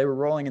best ball. They were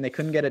rolling and they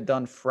couldn't get it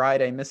done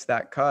Friday, missed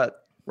that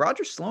cut.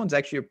 Roger Sloan's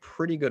actually a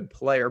pretty good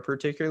player,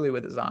 particularly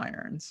with his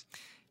irons.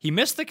 He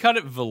missed the cut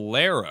at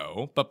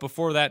Valero, but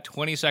before that,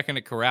 22nd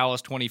at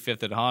Corrales,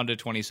 25th at Honda,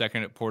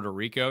 22nd at Puerto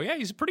Rico. Yeah,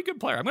 he's a pretty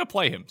good player. I'm going to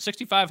play him.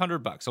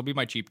 $6,500. He'll be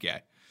my cheap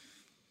guy.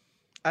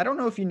 I don't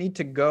know if you need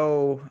to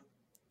go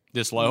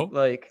this low.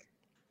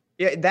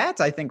 Yeah,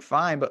 that's, I think,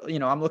 fine. But,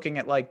 I'm looking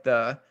at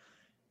the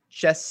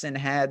Chesson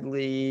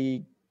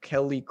Hadley,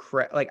 Kelly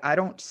I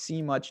don't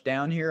see much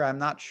down here. I'm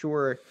not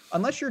sure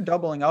unless you're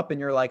doubling up and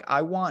you're like,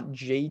 I want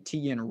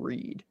JT and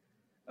Reed.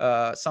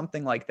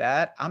 something like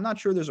that, I'm not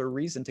sure there's a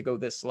reason to go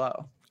this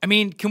low. I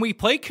mean, can we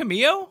play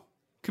Camillo?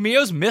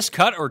 Camillo's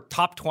miscut or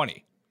top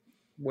 20?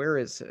 Where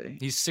is he?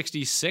 He's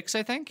 66,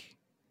 I think.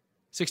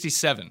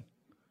 67.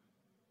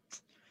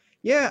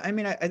 Yeah, I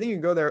mean, I think you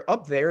go there.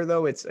 Up there,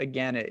 though, it's a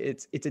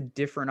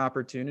different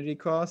opportunity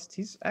cost.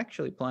 He's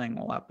actually playing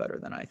a lot better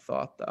than I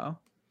thought, though.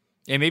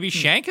 And maybe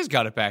Shank has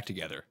got it back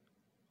together.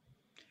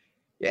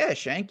 Yeah,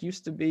 Shank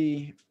used to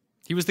be.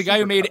 He was the guy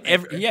who made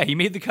he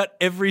made the cut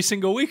every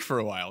single week for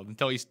a while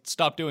until he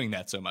stopped doing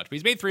that so much. But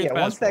he's made 3 of the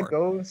past 4.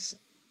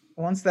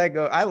 Once that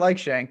goes, I like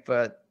Shank,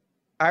 but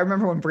I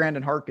remember when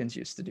Brandon Harkins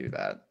used to do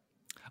that.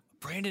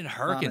 Brandon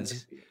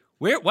Harkins,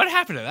 what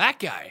happened to that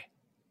guy?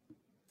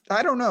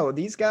 I don't know.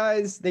 These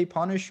guys, they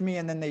punish me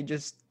and then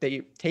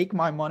they take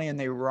my money and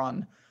they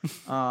run.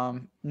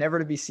 Never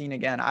to be seen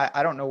again.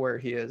 I don't know where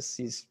he is.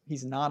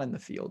 He's not in the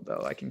field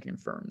though. I can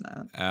confirm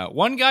that.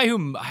 One guy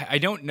who I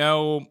don't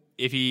know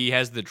if he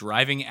has the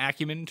driving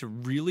acumen to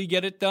really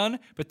get it done,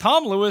 but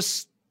Tom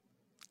Lewis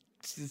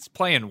is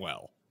playing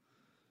well.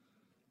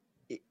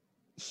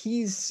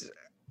 We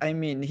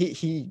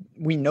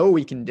know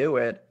he can do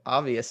it.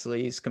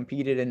 Obviously, he's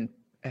competed in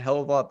a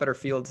hell of a lot better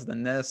fields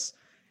than this.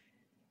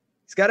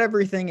 He's got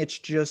everything. It's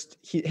just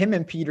him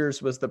and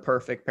Peters was the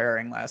perfect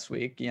pairing last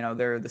week. You know,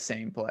 they're the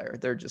same player.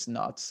 They're just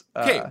nuts.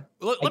 Okay,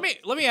 let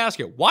me ask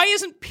you, why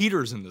isn't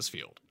Peters in this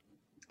field?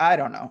 I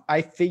don't know.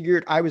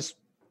 I was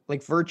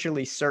like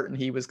virtually certain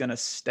he was going to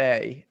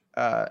stay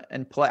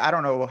and play. I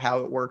don't know how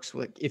it works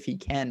if he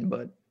can,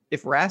 but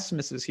if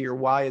Rasmus is here,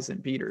 why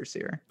isn't Peters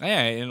here?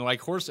 Yeah, and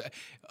like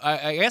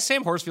I guess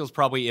Sam Horsfield's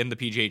probably in the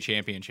PGA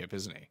Championship,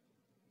 isn't he?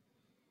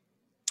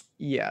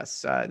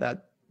 Yes,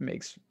 that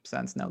makes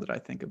sense now that I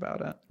think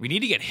about it. We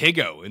need to get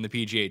Higo in the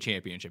PGA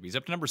Championship. He's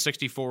up to number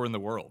 64 in the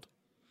world.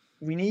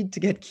 We need to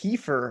get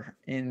Kiefer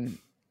in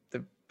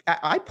the.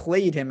 I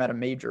played him at a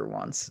major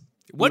once.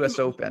 U.S.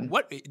 Open.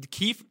 What?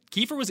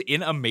 Kiefer was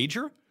in a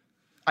major?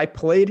 I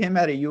played him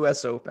at a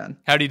U.S. Open.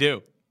 How'd he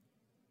do?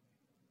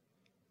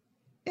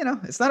 You know,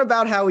 it's not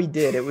about how he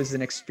did. It was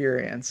an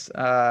experience.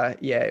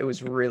 It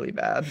was really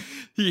bad.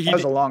 That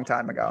was a long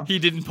time ago. He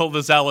didn't pull the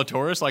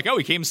Zalatoris like,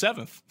 he came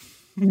 7th.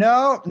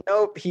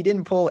 Nope. He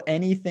didn't pull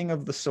anything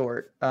of the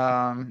sort.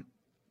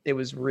 It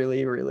was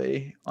really,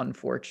 really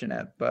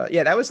unfortunate. But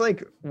yeah, that was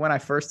like when I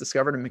first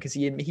discovered him because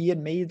he had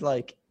made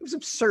like, it was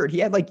absurd. He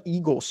had like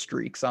eagle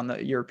streaks on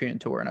the European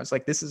Tour. And I was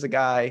like, this is a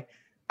guy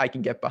I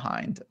can get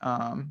behind.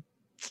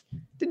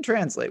 Didn't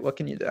translate. What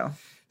can you do?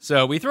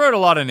 So we throw out a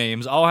lot of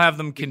names. I'll have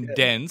them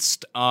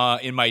condensed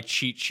in my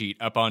cheat sheet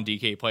up on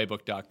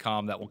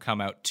DKPlaybook.com. That will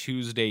come out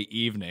Tuesday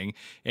evening.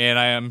 And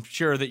I am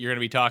sure that you're going to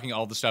be talking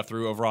all the stuff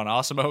through over on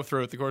Awesemo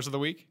throughout the course of the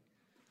week.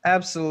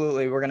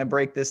 Absolutely. We're going to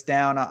break this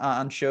down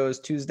on shows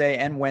Tuesday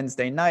and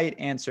Wednesday night,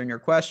 answering your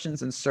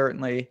questions and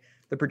certainly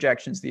the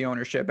projections, the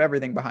ownership,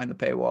 everything behind the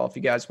paywall. If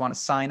you guys want to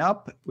sign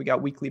up, we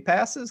got weekly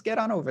passes. Get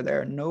on over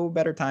there. No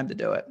better time to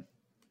do it.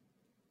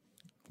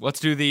 Let's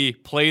do the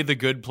play the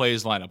good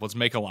plays lineup. Let's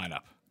make a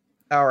lineup.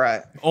 All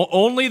right.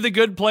 Only the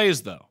good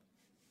plays, though.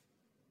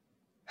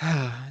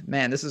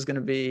 Man, this is going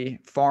to be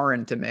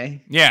foreign to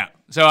me. Yeah.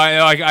 So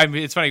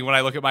it's funny when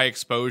I look at my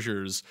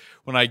exposures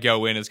when I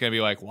go in, it's going to be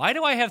like, why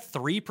do I have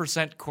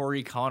 3%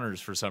 Corey Connors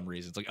for some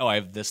reason? It's like, I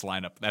have this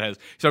lineup that has.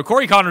 So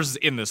Corey Connors is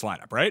in this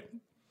lineup, right?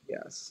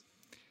 Yes.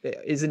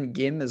 Isn't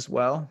Gim as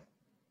well?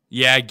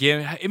 Yeah,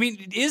 Gim. I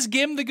mean, is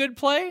Gim the good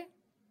play?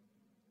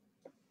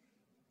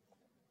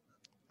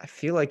 I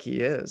feel like he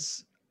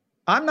is.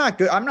 I'm not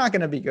good. I'm not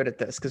going to be good at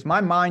this because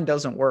my mind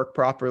doesn't work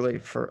properly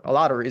for a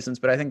lot of reasons,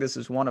 but I think this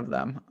is one of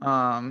them.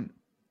 I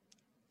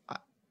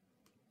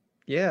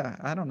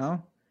don't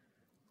know.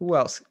 Who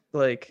else?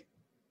 Like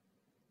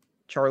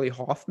Charlie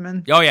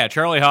Hoffman? Oh, yeah.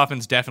 Charlie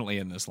Hoffman's definitely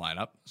in this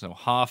lineup. So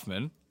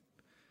Hoffman.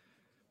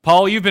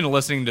 Paul, you've been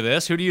listening to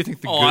this. Who do you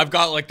think I've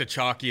got like the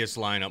chalkiest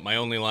lineup. My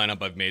only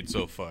lineup I've made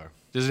so far.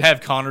 Does it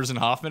have Connors and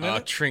Hoffman in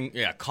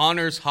it?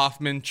 Connors,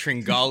 Hoffman,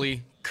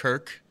 Tringali,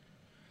 Kirk,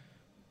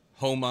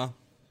 Homa,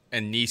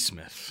 and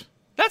Neesmith.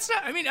 That's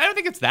not, I don't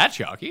think it's that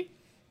chalky.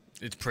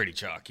 It's pretty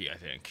chalky, I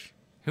think.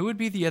 Who would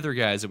be the other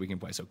guys that we can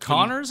play? So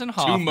Connors and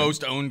Hoffman. Two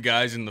most owned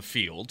guys in the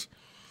field.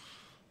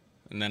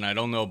 And then I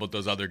don't know about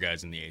those other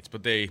guys in the eights,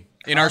 but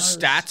in our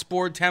stats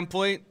board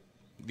template,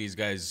 these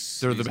guys,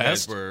 they're the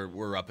best.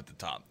 We're up at the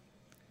top.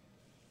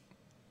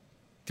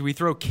 Do we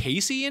throw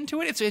Casey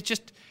into it? It's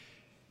just,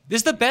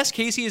 this is the best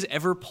Casey has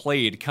ever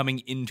played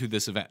coming into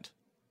this event.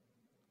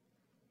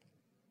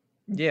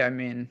 Yeah, I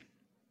mean,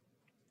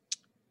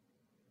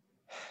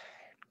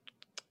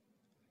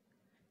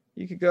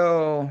 you could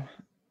go.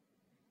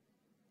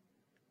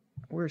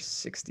 We're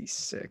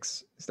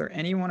 66. Is there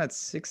anyone at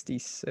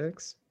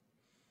 66?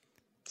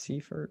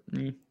 Seifert?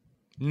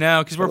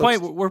 No, because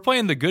we're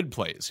playing the good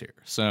plays here.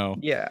 So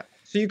yeah.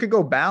 So you could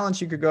go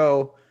balance. You could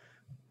go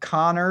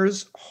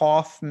Connors,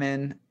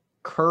 Hoffman,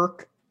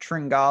 Kirk,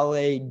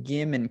 Tringale,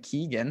 Gim, and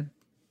Keegan.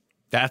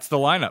 That's the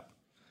lineup.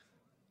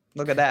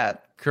 Look at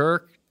that.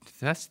 Kirk.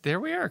 There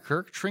we are.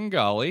 Kirk,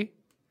 Tringale,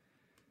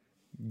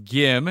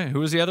 Gim. Who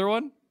was the other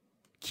one?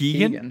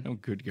 Keegan? Oh,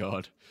 good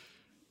God.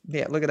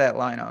 Yeah, look at that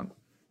lineup.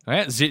 All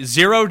right,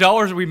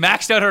 $0. We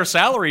maxed out our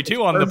salary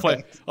too on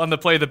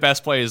the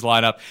best plays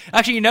lineup.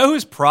 Actually, you know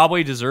who's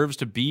probably deserves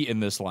to be in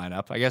this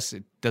lineup? I guess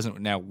it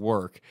doesn't now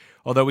work.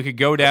 Although we could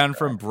go down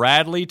from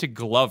Bradley to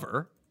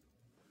Glover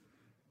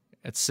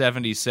at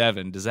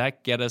 77. Does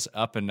that get us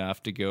up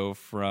enough to go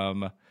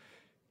from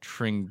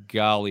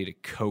Tringali to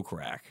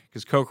Kokrak?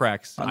 Because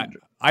Kokrak's,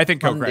 I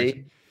think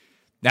Kokrak's.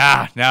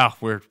 Nah,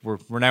 we're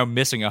now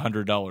missing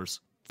 $100.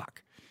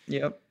 Fuck.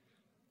 Yep.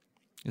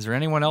 Is there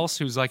anyone else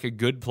who's like a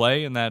good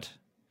play in that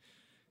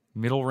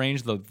middle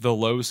range, the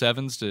low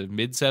 7s to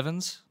mid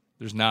 7s?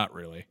 There's not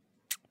really.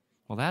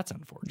 Well, that's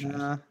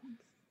unfortunate.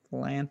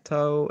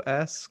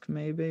 Lanto-esque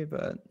maybe,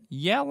 but...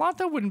 Yeah,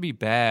 Lanto wouldn't be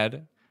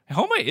bad.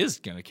 Homa is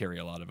going to carry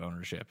a lot of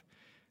ownership.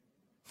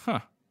 Huh.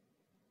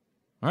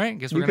 All right,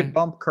 guess you could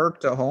bump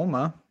Kirk to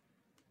Homa.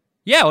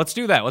 Yeah, let's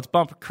do that. Let's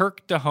bump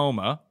Kirk to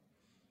Homa.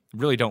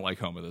 Really don't like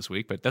Homa this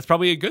week, but that's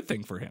probably a good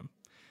thing for him.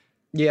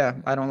 Yeah,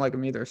 I don't like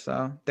him either.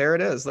 So there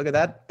it is. Look at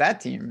that. That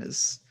team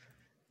is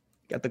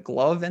got the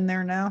glove in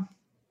there now.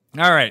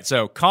 All right.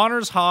 So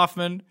Connors,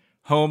 Hoffman,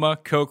 Homa,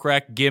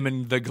 Kokrak,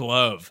 Gimmon, the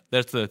glove.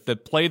 That's the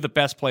play the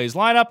best plays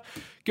lineup.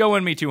 Go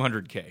win me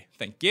 $200K.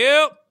 Thank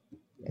you.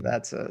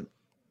 That's it.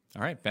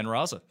 All right, Ben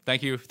Raza.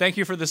 Thank you. Thank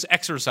you for this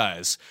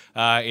exercise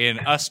in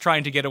us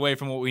trying to get away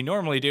from what we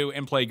normally do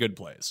and play good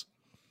plays.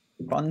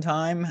 Fun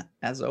time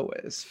as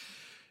always.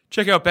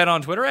 Check out Ben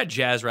on Twitter at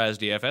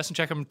JazzRazDFS and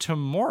check him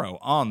tomorrow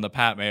on the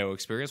Pat Mayo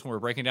Experience when we're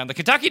breaking down the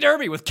Kentucky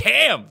Derby with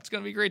Cam. It's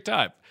going to be a great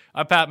time.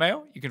 I'm Pat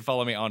Mayo. You can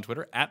follow me on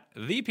Twitter at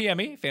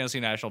ThePME,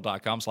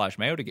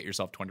 FantasyNational.com/Mayo to get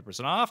yourself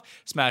 20% off.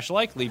 Smash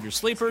like, leave your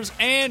sleepers,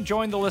 and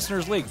join the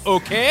Listeners League.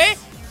 Okay?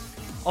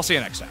 I'll see you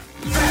next time.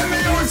 Pat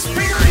Mayo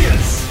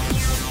Experience!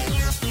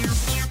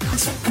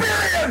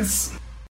 Experience!